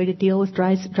another way to deal with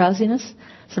drowsiness.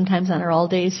 Sometimes on our all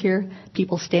days here,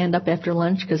 people stand up after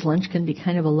lunch because lunch can be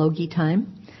kind of a low-key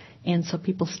time. And so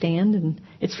people stand, and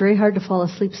it's very hard to fall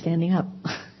asleep standing up.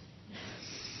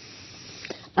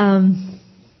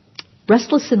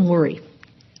 Restless and worry,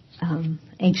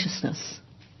 anxiousness.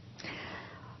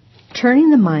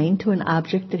 Turning the mind to an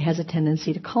object that has a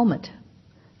tendency to calm it.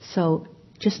 So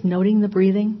just noting the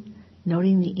breathing,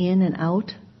 noting the in and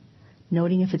out,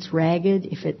 noting if it's ragged,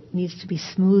 if it needs to be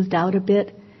smoothed out a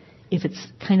bit, if it's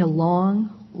kind of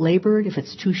long, labored, if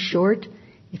it's too short,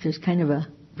 if there's kind of a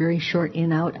very short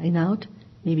in, out,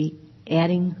 maybe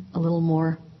adding a little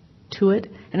more to it.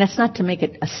 And that's not to make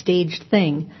it a staged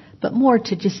thing, but more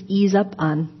to just ease up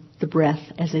on the breath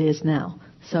as it is now.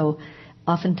 So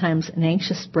oftentimes an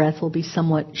anxious breath will be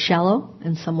somewhat shallow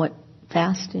and somewhat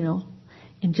fast, and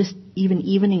just even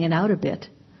evening it out a bit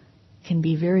can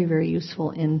be very, very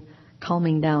useful in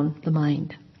calming down the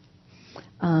mind.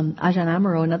 Ajahn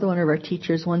Amaro, another one of our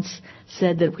teachers, once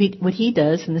said that what he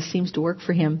does, and this seems to work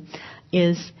for him,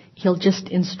 is he'll just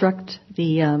instruct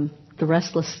the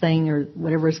restless thing or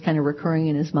whatever is kind of recurring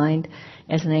in his mind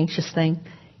as an anxious thing.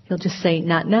 He'll just say,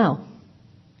 not now.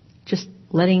 Just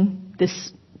letting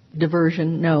this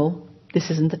diversion know this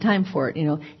isn't the time for it,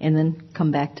 and then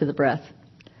come back to the breath.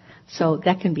 So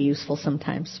that can be useful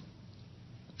sometimes.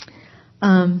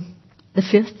 The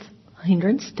fifth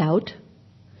hindrance, doubt.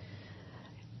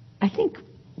 I think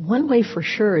one way for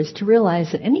sure is to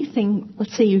realize that anything,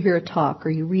 let's say you hear a talk or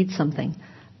you read something,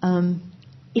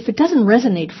 if it doesn't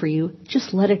resonate for you,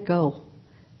 just let it go.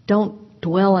 Don't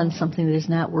dwell on something that is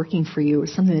not working for you or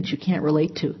something that you can't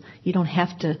relate to. You don't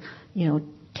have to,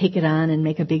 take it on and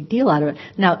make a big deal out of it.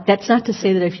 Now, that's not to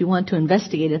say that if you want to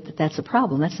investigate it, that's a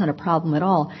problem. That's not a problem at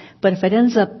all. But if it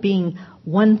ends up being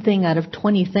one thing out of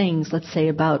 20 things, let's say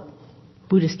about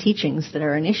Buddhist teachings that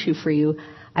are an issue for you,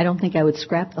 I don't think I would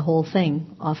scrap the whole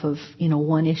thing off of,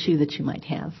 one issue that you might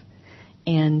have,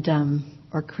 and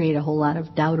or create a whole lot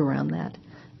of doubt around that,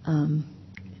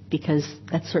 because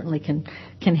that certainly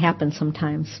can happen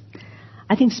sometimes.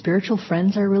 I think spiritual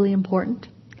friends are really important.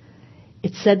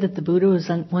 It's said that the Buddha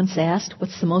was once asked,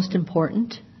 what's the most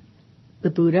important? The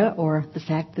Buddha, or the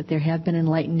fact that there have been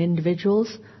enlightened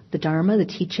individuals, the Dharma, the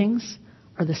teachings,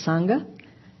 or the Sangha?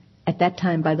 At that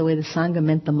time, by the way, the Sangha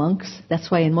meant the monks.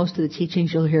 That's why in most of the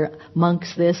teachings you'll hear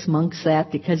monks this, monks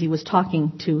that, because he was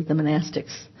talking to the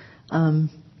monastics.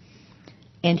 And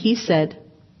he said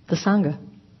the Sangha,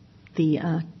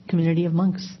 the community of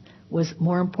monks, was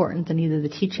more important than either the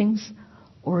teachings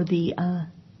or the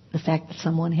fact that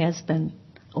someone has been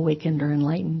awakened or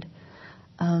enlightened,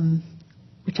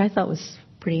 which I thought was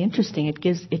pretty interesting. It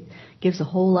gives a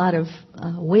whole lot of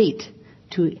weight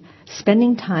to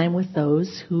spending time with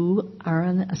those who are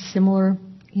on a similar,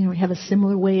 have a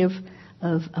similar way of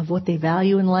what they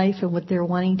value in life and what they're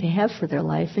wanting to have for their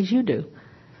life as you do.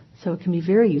 So it can be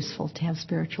very useful to have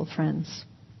spiritual friends.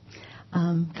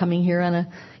 Coming here on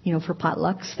for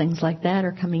potlucks, things like that,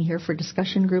 or coming here for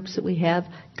discussion groups that we have,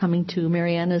 coming to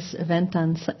Mariana's event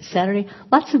on Saturday.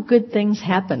 Lots of good things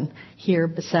happen here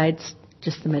besides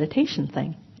just the meditation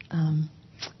thing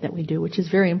that we do, which is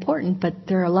very important, but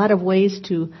there are a lot of ways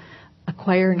to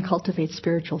acquire and cultivate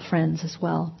spiritual friends as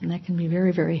well, and that can be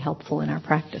very, very helpful in our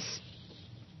practice.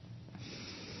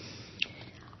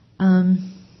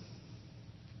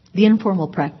 The informal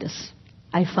practice.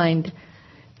 I find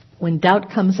when doubt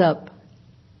comes up,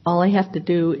 all I have to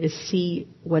do is see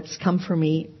what's come for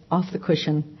me off the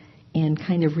cushion and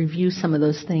kind of review some of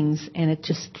those things, and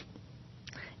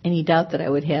any doubt that I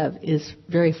would have is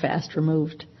very fast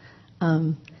removed.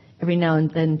 Every now and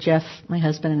then Jeff, my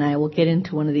husband, and I will get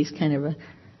into one of these kind of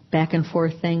back and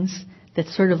forth things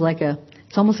that's sort of like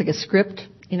it's almost like a script,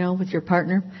 with your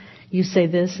partner. You say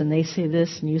this and they say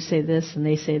this and you say this and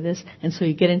they say this. And so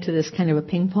you get into this kind of a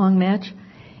ping pong match.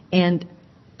 And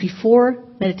before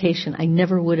meditation, I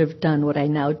never would have done what I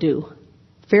now do.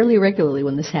 Fairly regularly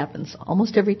when this happens,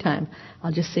 almost every time,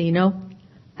 I'll just say,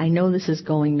 I know this is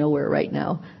going nowhere right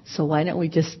now, so why don't we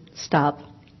just stop?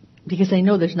 Because I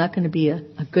know there's not going to be a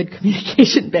good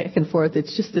communication back and forth.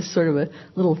 It's just this sort of a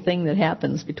little thing that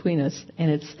happens between us,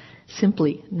 and it's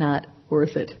simply not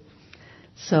worth it.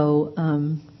 So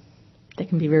that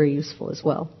can be very useful as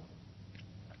well.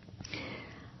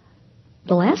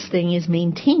 The last thing is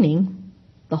maintaining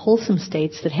the wholesome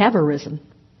states that have arisen.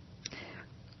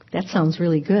 That sounds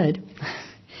really good.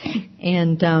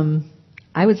 And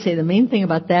I would say the main thing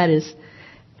about that is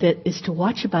to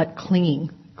watch about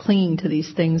clinging to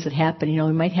these things that happen.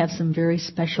 We might have some very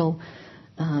special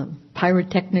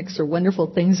pyrotechnics or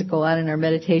wonderful things that go on in our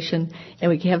meditation,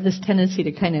 and we can have this tendency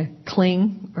to kind of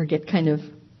cling or get kind of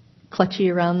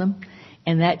clutchy around them,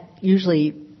 and that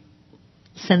usually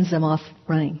sends them off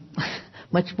running,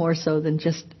 much more so than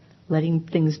just letting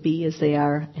things be as they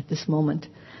are at this moment.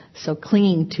 So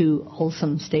clinging to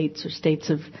wholesome states or states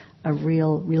of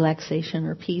real relaxation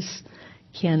or peace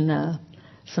can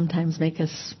sometimes make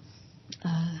us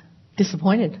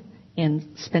disappointed,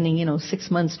 and spending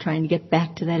 6 months trying to get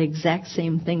back to that exact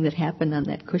same thing that happened on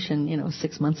that cushion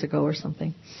 6 months ago or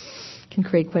something can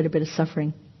create quite a bit of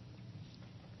suffering.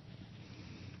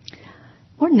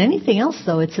 More than anything else,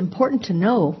 though, it's important to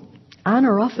know on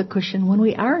or off the cushion when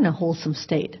we are in a wholesome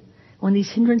state, when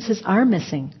these hindrances are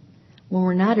missing, when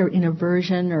we're not in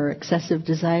aversion or excessive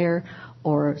desire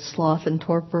or sloth and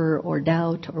torpor or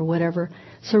doubt or whatever.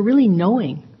 So really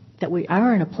knowing that we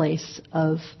are in a place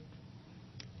of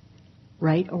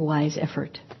right or wise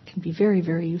effort can be very,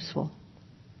 very useful.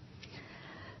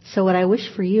 So what I wish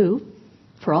for you,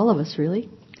 for all of us really,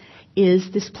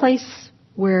 is this place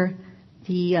where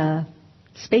the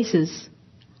spaces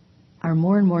are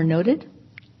more and more noted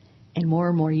and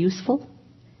more useful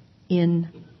in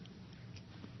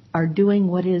our doing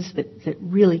what is that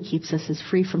really keeps us as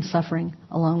free from suffering,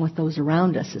 along with those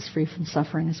around us as free from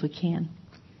suffering as we can.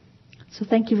 So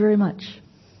thank you very much.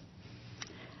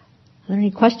 Are there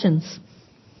any questions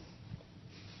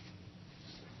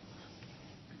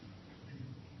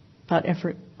about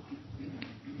effort?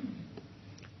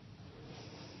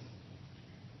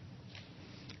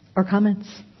 Or comments?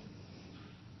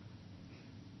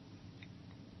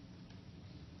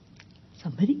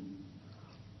 Somebody?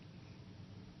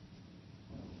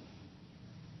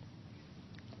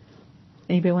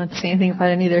 Anybody want to say anything about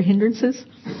any of their hindrances?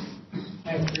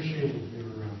 I appreciated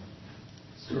your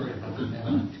story about the man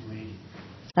on 280.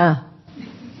 Ah. That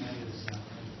is,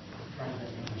 I've tried that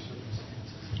in other circumstances.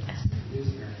 It is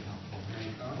very helpful, very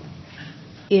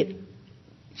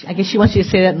thorough. I guess she wants you to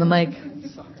say that in the mic.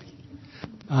 Sorry.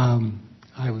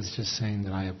 I was just saying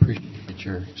that I appreciated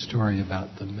your story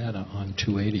about the metta on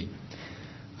 280.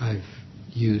 I've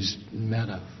used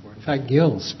metta for. In fact,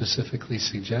 Gil specifically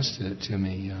suggested it to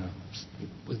me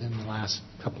within the last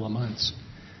couple of months.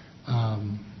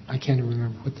 I can't even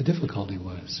remember what the difficulty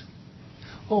was.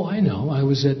 Oh, I know. I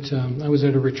was at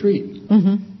a retreat,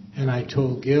 and I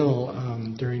told Gil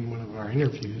during one of our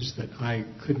interviews that I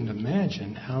couldn't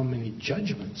imagine how many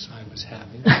judgments I was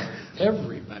having for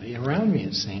everybody around me.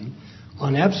 It seemed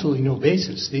on absolutely no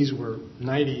basis. These were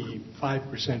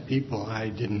 95% people I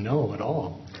didn't know at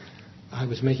all. I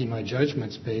was making my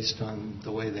judgments based on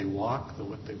the way they walked,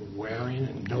 what they were wearing,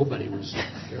 and nobody was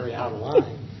very out of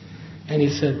line. And he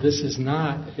said, this is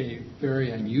not a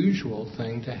very unusual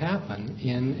thing to happen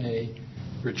in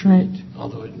a retreat, right,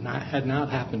 although it had not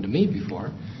happened to me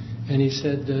before. And he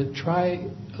said, try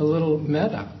a little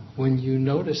metta when you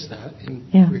notice that in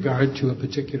regard to a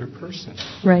particular person.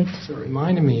 Right. So it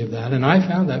reminded me of that, and I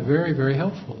found that very, very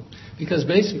helpful. Because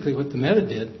basically what the metta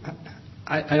did,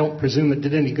 I don't presume it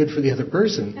did any good for the other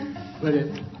person, but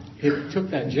it took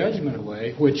that judgment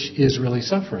away, which is really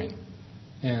suffering.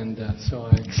 And so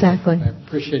I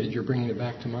appreciated your bringing it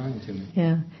back to mind to me.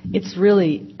 Yeah, it's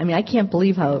really, I can't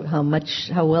believe how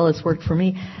well it's worked for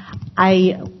me.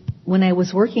 When I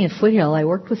was working at Foothill, I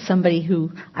worked with somebody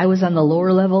who, I was on the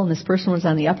lower level and this person was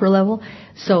on the upper level.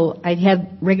 So I'd have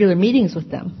regular meetings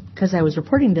with them because I was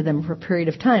reporting to them for a period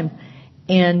of time.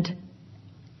 And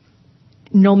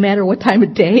no matter what time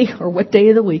of day or what day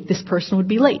of the week, this person would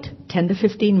be late, 10 to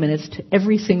 15 minutes to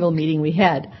every single meeting we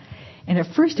had. And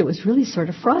at first it was really sort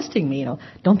of frosting me,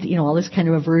 all this kind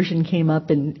of aversion came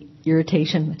up and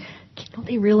irritation. Don't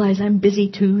they realize I'm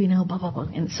busy too, blah, blah, blah.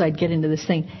 And so I'd get into this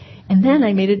thing. And then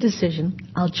I made a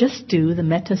decision, I'll just do the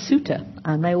Metta Sutta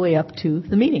on my way up to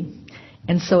the meeting.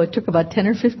 And so it took about 10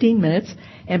 or 15 minutes,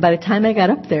 and by the time I got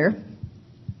up there,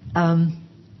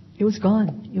 it was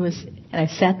gone. And I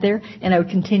sat there, and I would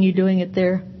continue doing it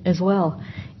there as well.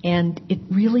 And it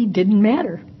really didn't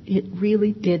matter. It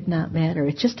really did not matter.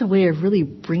 It's just a way of really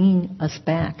bringing us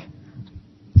back.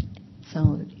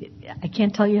 So I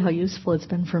can't tell you how useful it's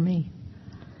been for me.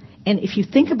 And if you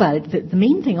think about it, the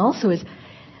main thing also is,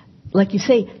 like you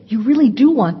say, you really do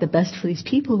want the best for these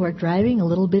people who are driving a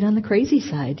little bit on the crazy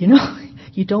side, you know.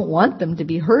 You don't want them to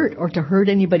be hurt or to hurt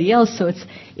anybody else. So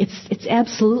it's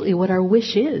absolutely what our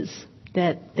wish is,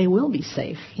 that they will be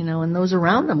safe, you know, and those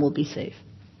around them will be safe.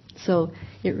 So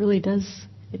it really does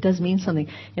mean something.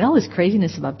 And all this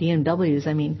craziness about BMWs,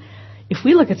 I mean, if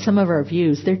we look at some of our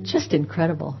views, they're just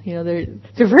incredible. You know,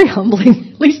 they're very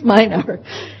humbling. At least mine are.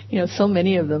 You know, so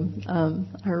many of them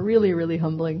are really, really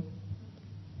humbling.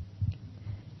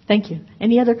 Thank you.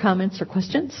 Any other comments or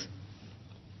questions?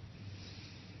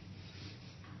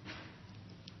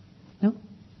 No?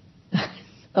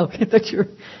 Okay, I thought you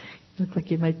looked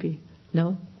like you might be.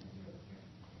 No?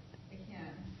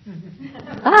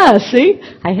 See?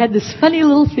 I had this funny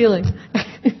little feeling.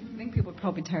 I think people are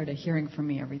probably tired of hearing from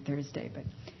me every Thursday, but...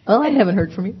 Well, I haven't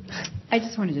heard from you. I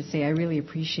just wanted to say I really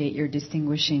appreciate your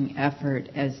distinguishing effort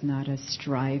as not a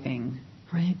striving,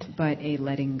 right, but a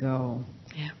letting go.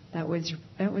 Yeah. That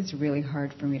was really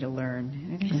hard for me to learn.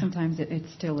 And I think sometimes it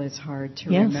still is hard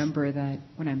to Yes. remember that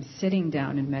when I'm sitting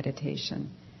down in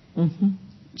meditation, mm-hmm.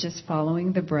 just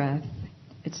following the breath,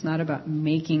 it's not about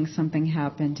making something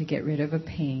happen to get rid of a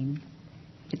pain.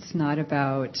 It's not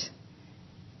about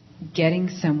getting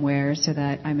somewhere so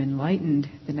that I'm enlightened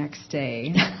the next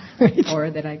day, right.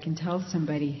 or that I can tell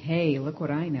somebody, hey, look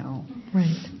what I know.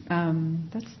 Right.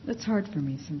 That's hard for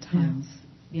me sometimes.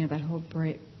 Yeah. You know, that whole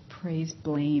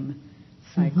praise-blame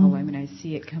cycle. Mm-hmm. I mean, I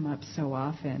see it come up so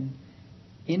often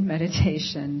in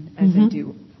meditation as mm-hmm. I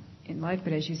do in life.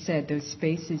 But as you said, those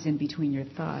spaces in between your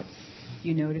thoughts,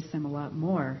 you notice them a lot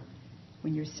more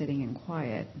when you're sitting in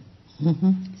quiet.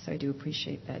 Mm-hmm. So I do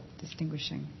appreciate that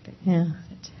distinguishing. Yeah.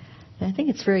 I think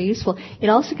it's very useful. It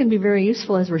also can be very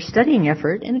useful as we're studying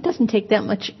effort, and it doesn't take that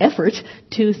much effort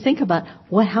to think about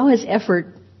how has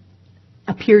effort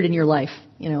appeared in your life,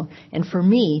 you know. And for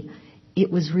me, it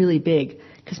was really big,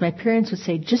 because my parents would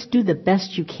say, just do the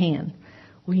best you can.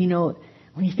 Well, you know,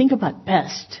 when you think about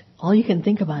best, all you can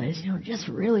think about is, you know, just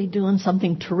really doing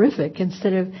something terrific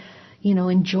instead of, you know,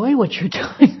 enjoy what you're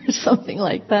doing or something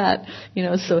like that. You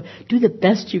know, so do the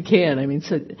best you can. I mean,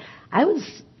 so I was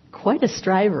quite a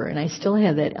striver, and I still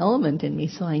have that element in me,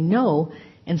 so I know.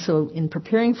 And so in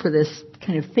preparing for this,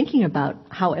 kind of thinking about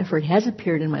how effort has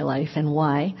appeared in my life and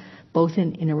why, both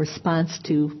in a response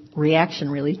to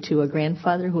reaction, really, to a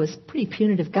grandfather who was a pretty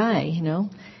punitive guy, you know,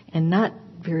 and not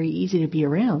very easy to be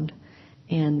around,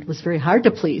 and was very hard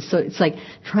to please. So it's like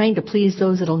trying to please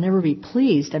those that'll never be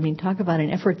pleased. I mean, talk about an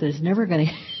effort that is never going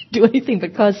to do anything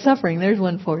but cause suffering. There's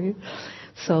one for you.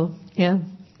 So, yeah,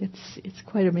 it's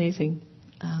quite amazing.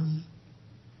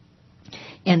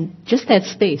 And just that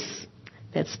space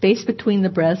between the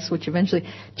breaths, which eventually,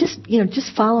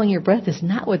 just following your breath is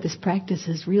not what this practice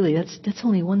is really. That's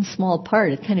only one small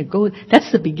part. It kind of goes,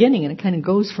 that's the beginning, and it kind of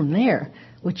goes from there.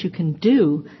 What you can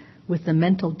do with the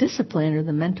mental discipline or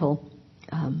the mental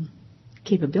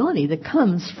capability that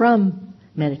comes from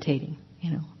meditating,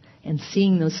 you know, and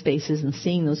seeing those spaces and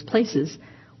seeing those places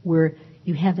where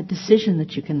you have a decision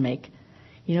that you can make.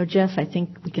 You know, Jeff, I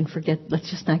think we can forget,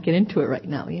 let's just not get into it right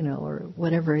now, you know, or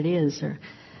whatever it is, or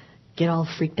get all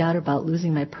freaked out about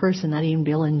losing my purse and not even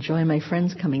be able to enjoy my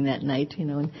friends coming that night, you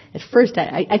know. And at first,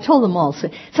 I told them all, so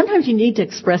sometimes you need to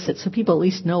express it so people at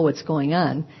least know what's going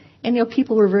on. And, you know,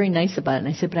 people were very nice about it. And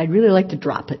I said, but I'd really like to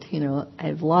drop it, you know.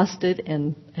 I've lost it,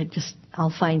 and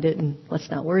I'll find it, and let's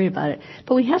not worry about it.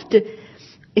 But we have to,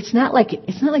 it's not like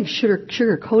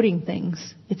sugar coating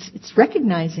things. It's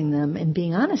recognizing them and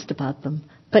being honest about them,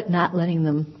 but not letting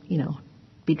them, you know,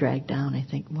 be dragged down, I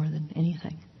think, more than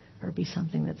anything, or be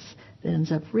something that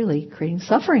ends up really creating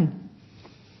suffering,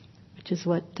 which is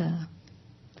what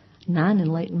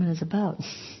non-enlightenment is about,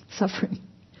 suffering.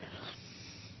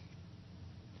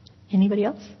 Anybody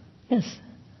else? Yes.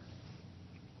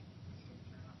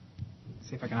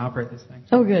 See if I can operate this thing.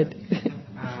 Oh, good.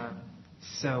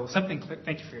 So something clicked.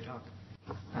 Thank you for your talk.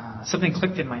 Something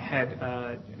clicked in my head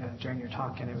during your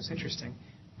talk, and it was interesting.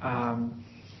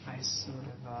 I sort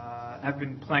of I've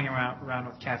been playing around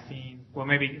with caffeine. Well,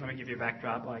 maybe let me give you a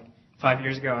backdrop. Like 5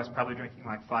 years ago, I was probably drinking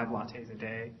like 5 lattes a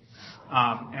day,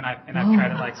 and I've tried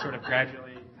to like sort of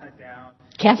gradually cut down.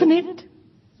 Caffeinated?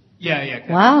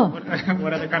 Yeah. Wow.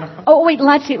 What other kind of? Oh wait,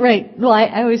 latte. Right. No,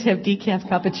 I always have decaf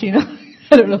cappuccino.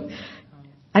 I don't know.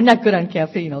 I'm not good on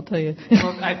caffeine, I'll tell you.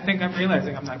 Well, I think I'm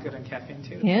realizing I'm not good on caffeine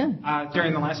too. Yeah.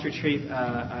 During the last retreat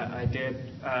I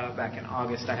did back in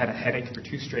August, I had a headache for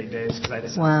 2 straight days because I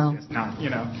decided to just not,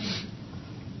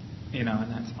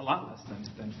 and that's a lot less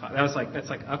than 5. That's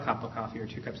like a cup of coffee or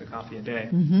 2 cups of coffee a day.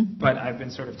 Mm-hmm. But I've been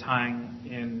sort of tying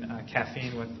in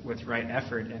caffeine with right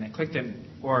effort, and it clicked in,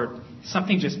 or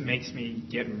something just makes me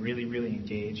get really, really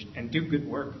engaged and do good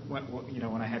work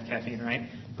when I have caffeine, right?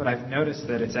 But I've noticed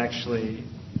that it's actually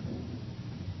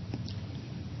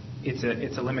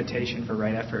it's a limitation for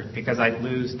right effort because I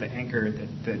lose the anchor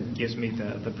that gives me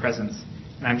the presence.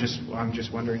 And I'm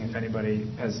just wondering if anybody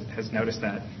has noticed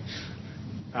that.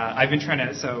 I've been trying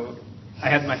to. So I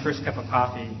had my first cup of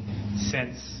coffee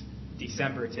since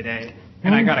December today,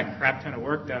 and I got a crap ton of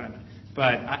work done.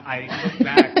 But I looked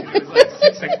back, and it was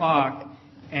like 6 o'clock,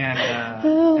 and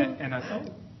I thought,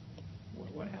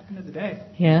 what happened to the day?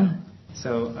 Yeah.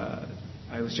 So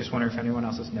I was just wondering if anyone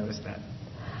else has noticed that.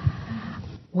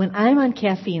 When I'm on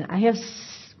caffeine, I have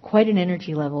quite an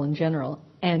energy level in general,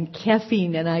 and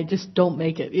caffeine, and I just don't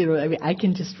make it. I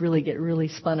can just really get really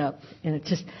spun up, and it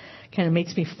just kind of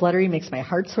makes me fluttery, makes my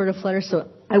heart sort of flutter. So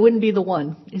I wouldn't be the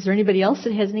one. Is there anybody else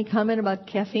that has any comment about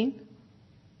caffeine?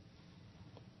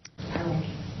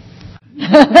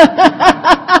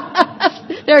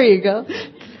 There you go.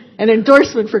 An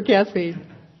endorsement for caffeine.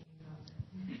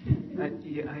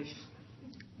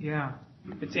 Yeah.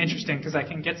 It's interesting because I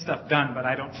can get stuff done, but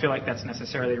I don't feel like that's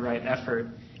necessarily right effort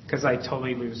because I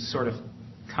totally lose sort of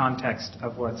context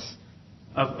of what's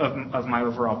of my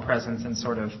overall presence and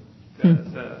sort of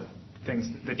the things,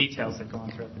 the details that go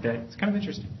on throughout the day. It's kind of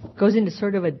interesting. Goes into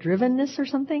sort of a drivenness or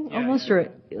something, almost,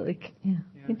 or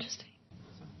interesting.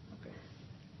 Okay.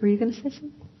 Were you going to say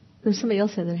something? There's somebody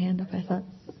else had their hand up, I thought.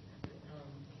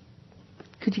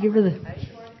 Could you give her the...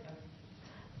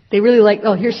 They really like...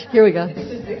 Oh, here we go. It's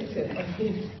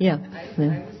addictive. Yeah. I was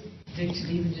addicted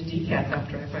even to decaf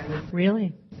after I finally...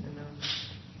 Really?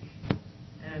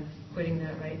 And I'm quitting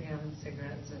that right now in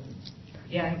cigarettes.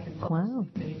 And I can fall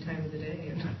asleep any time of the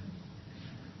day. And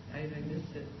I miss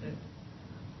it.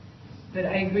 But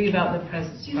I agree about the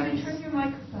presence. You can turn your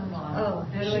microphone on. Oh,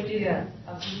 how do I do that?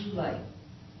 A blue light.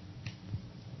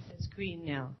 It's green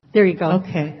now. There you go.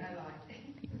 Okay.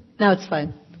 Now it's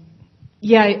fine.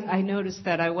 Yeah, I noticed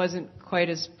that I wasn't quite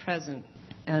as present,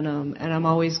 and I'm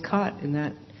always caught in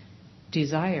that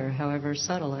desire, however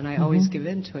subtle, and I always give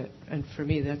in to it. And for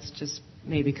me, that's just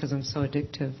maybe because I'm so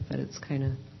addictive, but it's kind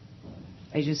of,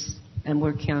 I just am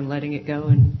working on letting it go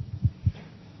and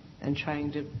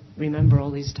trying to remember all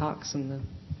these talks and the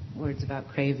words about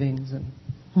cravings and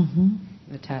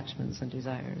attachments and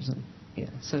desires, and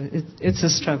so it's a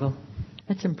struggle.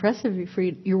 That's impressive.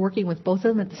 You're working with both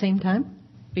of them at the same time?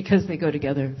 Because they go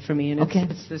together for me, and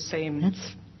it's the same.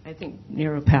 I think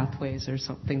neural pathways or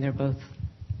something. They're both.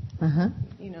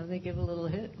 They give a little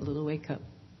hit, a little wake up.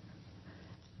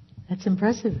 That's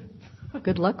impressive.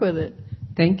 Good luck with it.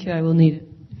 Thank you. I will need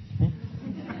it.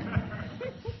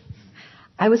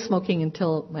 I was smoking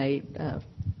until my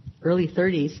early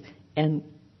 30s, and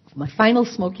my final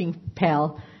smoking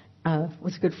pal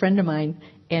was a good friend of mine.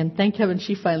 And thank heaven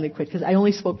she finally quit, because I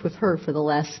only smoked with her for the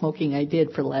last smoking I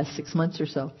did for the last 6 months or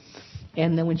so.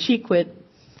 And then when she quit,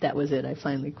 that was it. I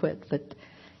finally quit. But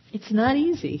it's not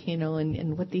easy,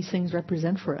 and what these things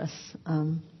represent for us.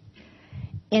 And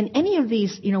any of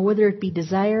these, whether it be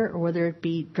desire or whether it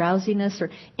be drowsiness or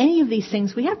any of these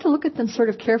things, we have to look at them sort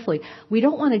of carefully. We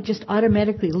don't want to just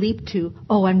automatically leap to,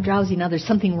 oh, I'm drowsy now, there's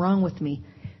something wrong with me.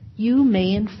 You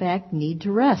may, in fact, need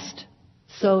to rest.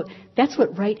 So that's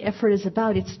what right effort is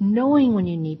about. It's knowing when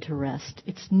you need to rest.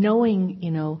 It's knowing,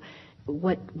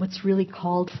 what's really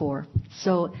called for.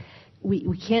 So we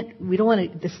don't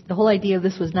want to, the whole idea of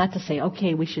this was not to say,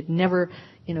 okay, we should never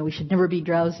be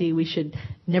drowsy. We should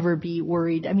never be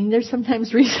worried. I mean, there's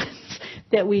sometimes reasons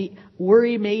that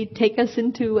worry may take us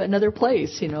into another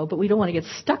place, but we don't want to get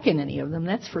stuck in any of them,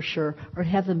 that's for sure, or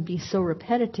have them be so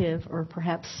repetitive or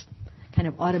perhaps kind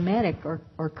of automatic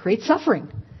or create suffering.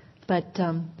 But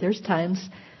there's times,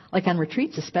 like on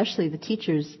retreats especially, the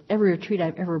teachers, every retreat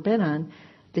I've ever been on,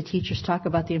 the teachers talk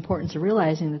about the importance of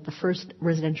realizing that the first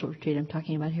residential retreat I'm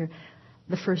talking about here,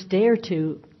 the first day or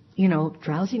two,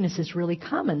 drowsiness is really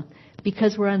common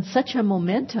because we're on such a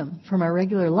momentum from our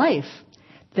regular life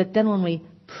that then when we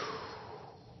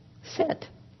sit,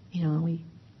 we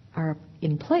are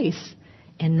in place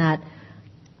and not,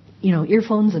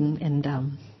 earphones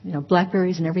and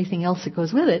Blackberries and everything else that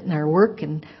goes with it, and our work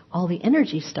and all the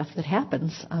energy stuff that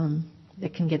happens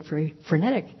that can get very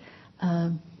frenetic,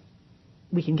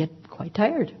 we can get quite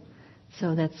tired.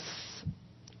 So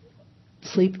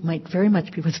sleep might very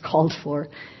much be what's called for.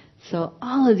 So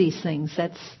all of these things,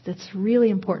 that's really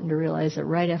important to realize that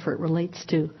right effort relates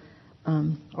to,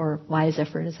 or wise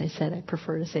effort, as I said, I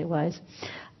prefer to say wise,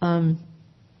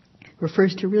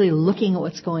 refers to really looking at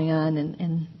what's going on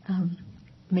and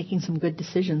making some good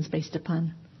decisions based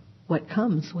upon what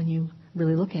comes when you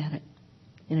really look at it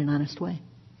in an honest way.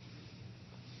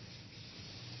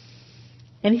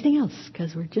 Anything else?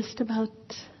 Because we're just about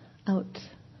out.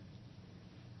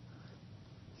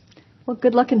 Well,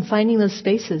 good luck in finding those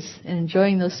spaces and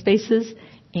enjoying those spaces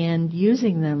and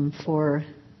using them for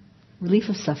relief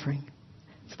of suffering.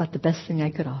 It's about the best thing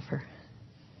I could offer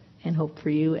and hope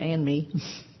for you and me,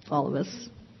 all of us.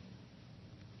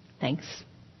 Thanks.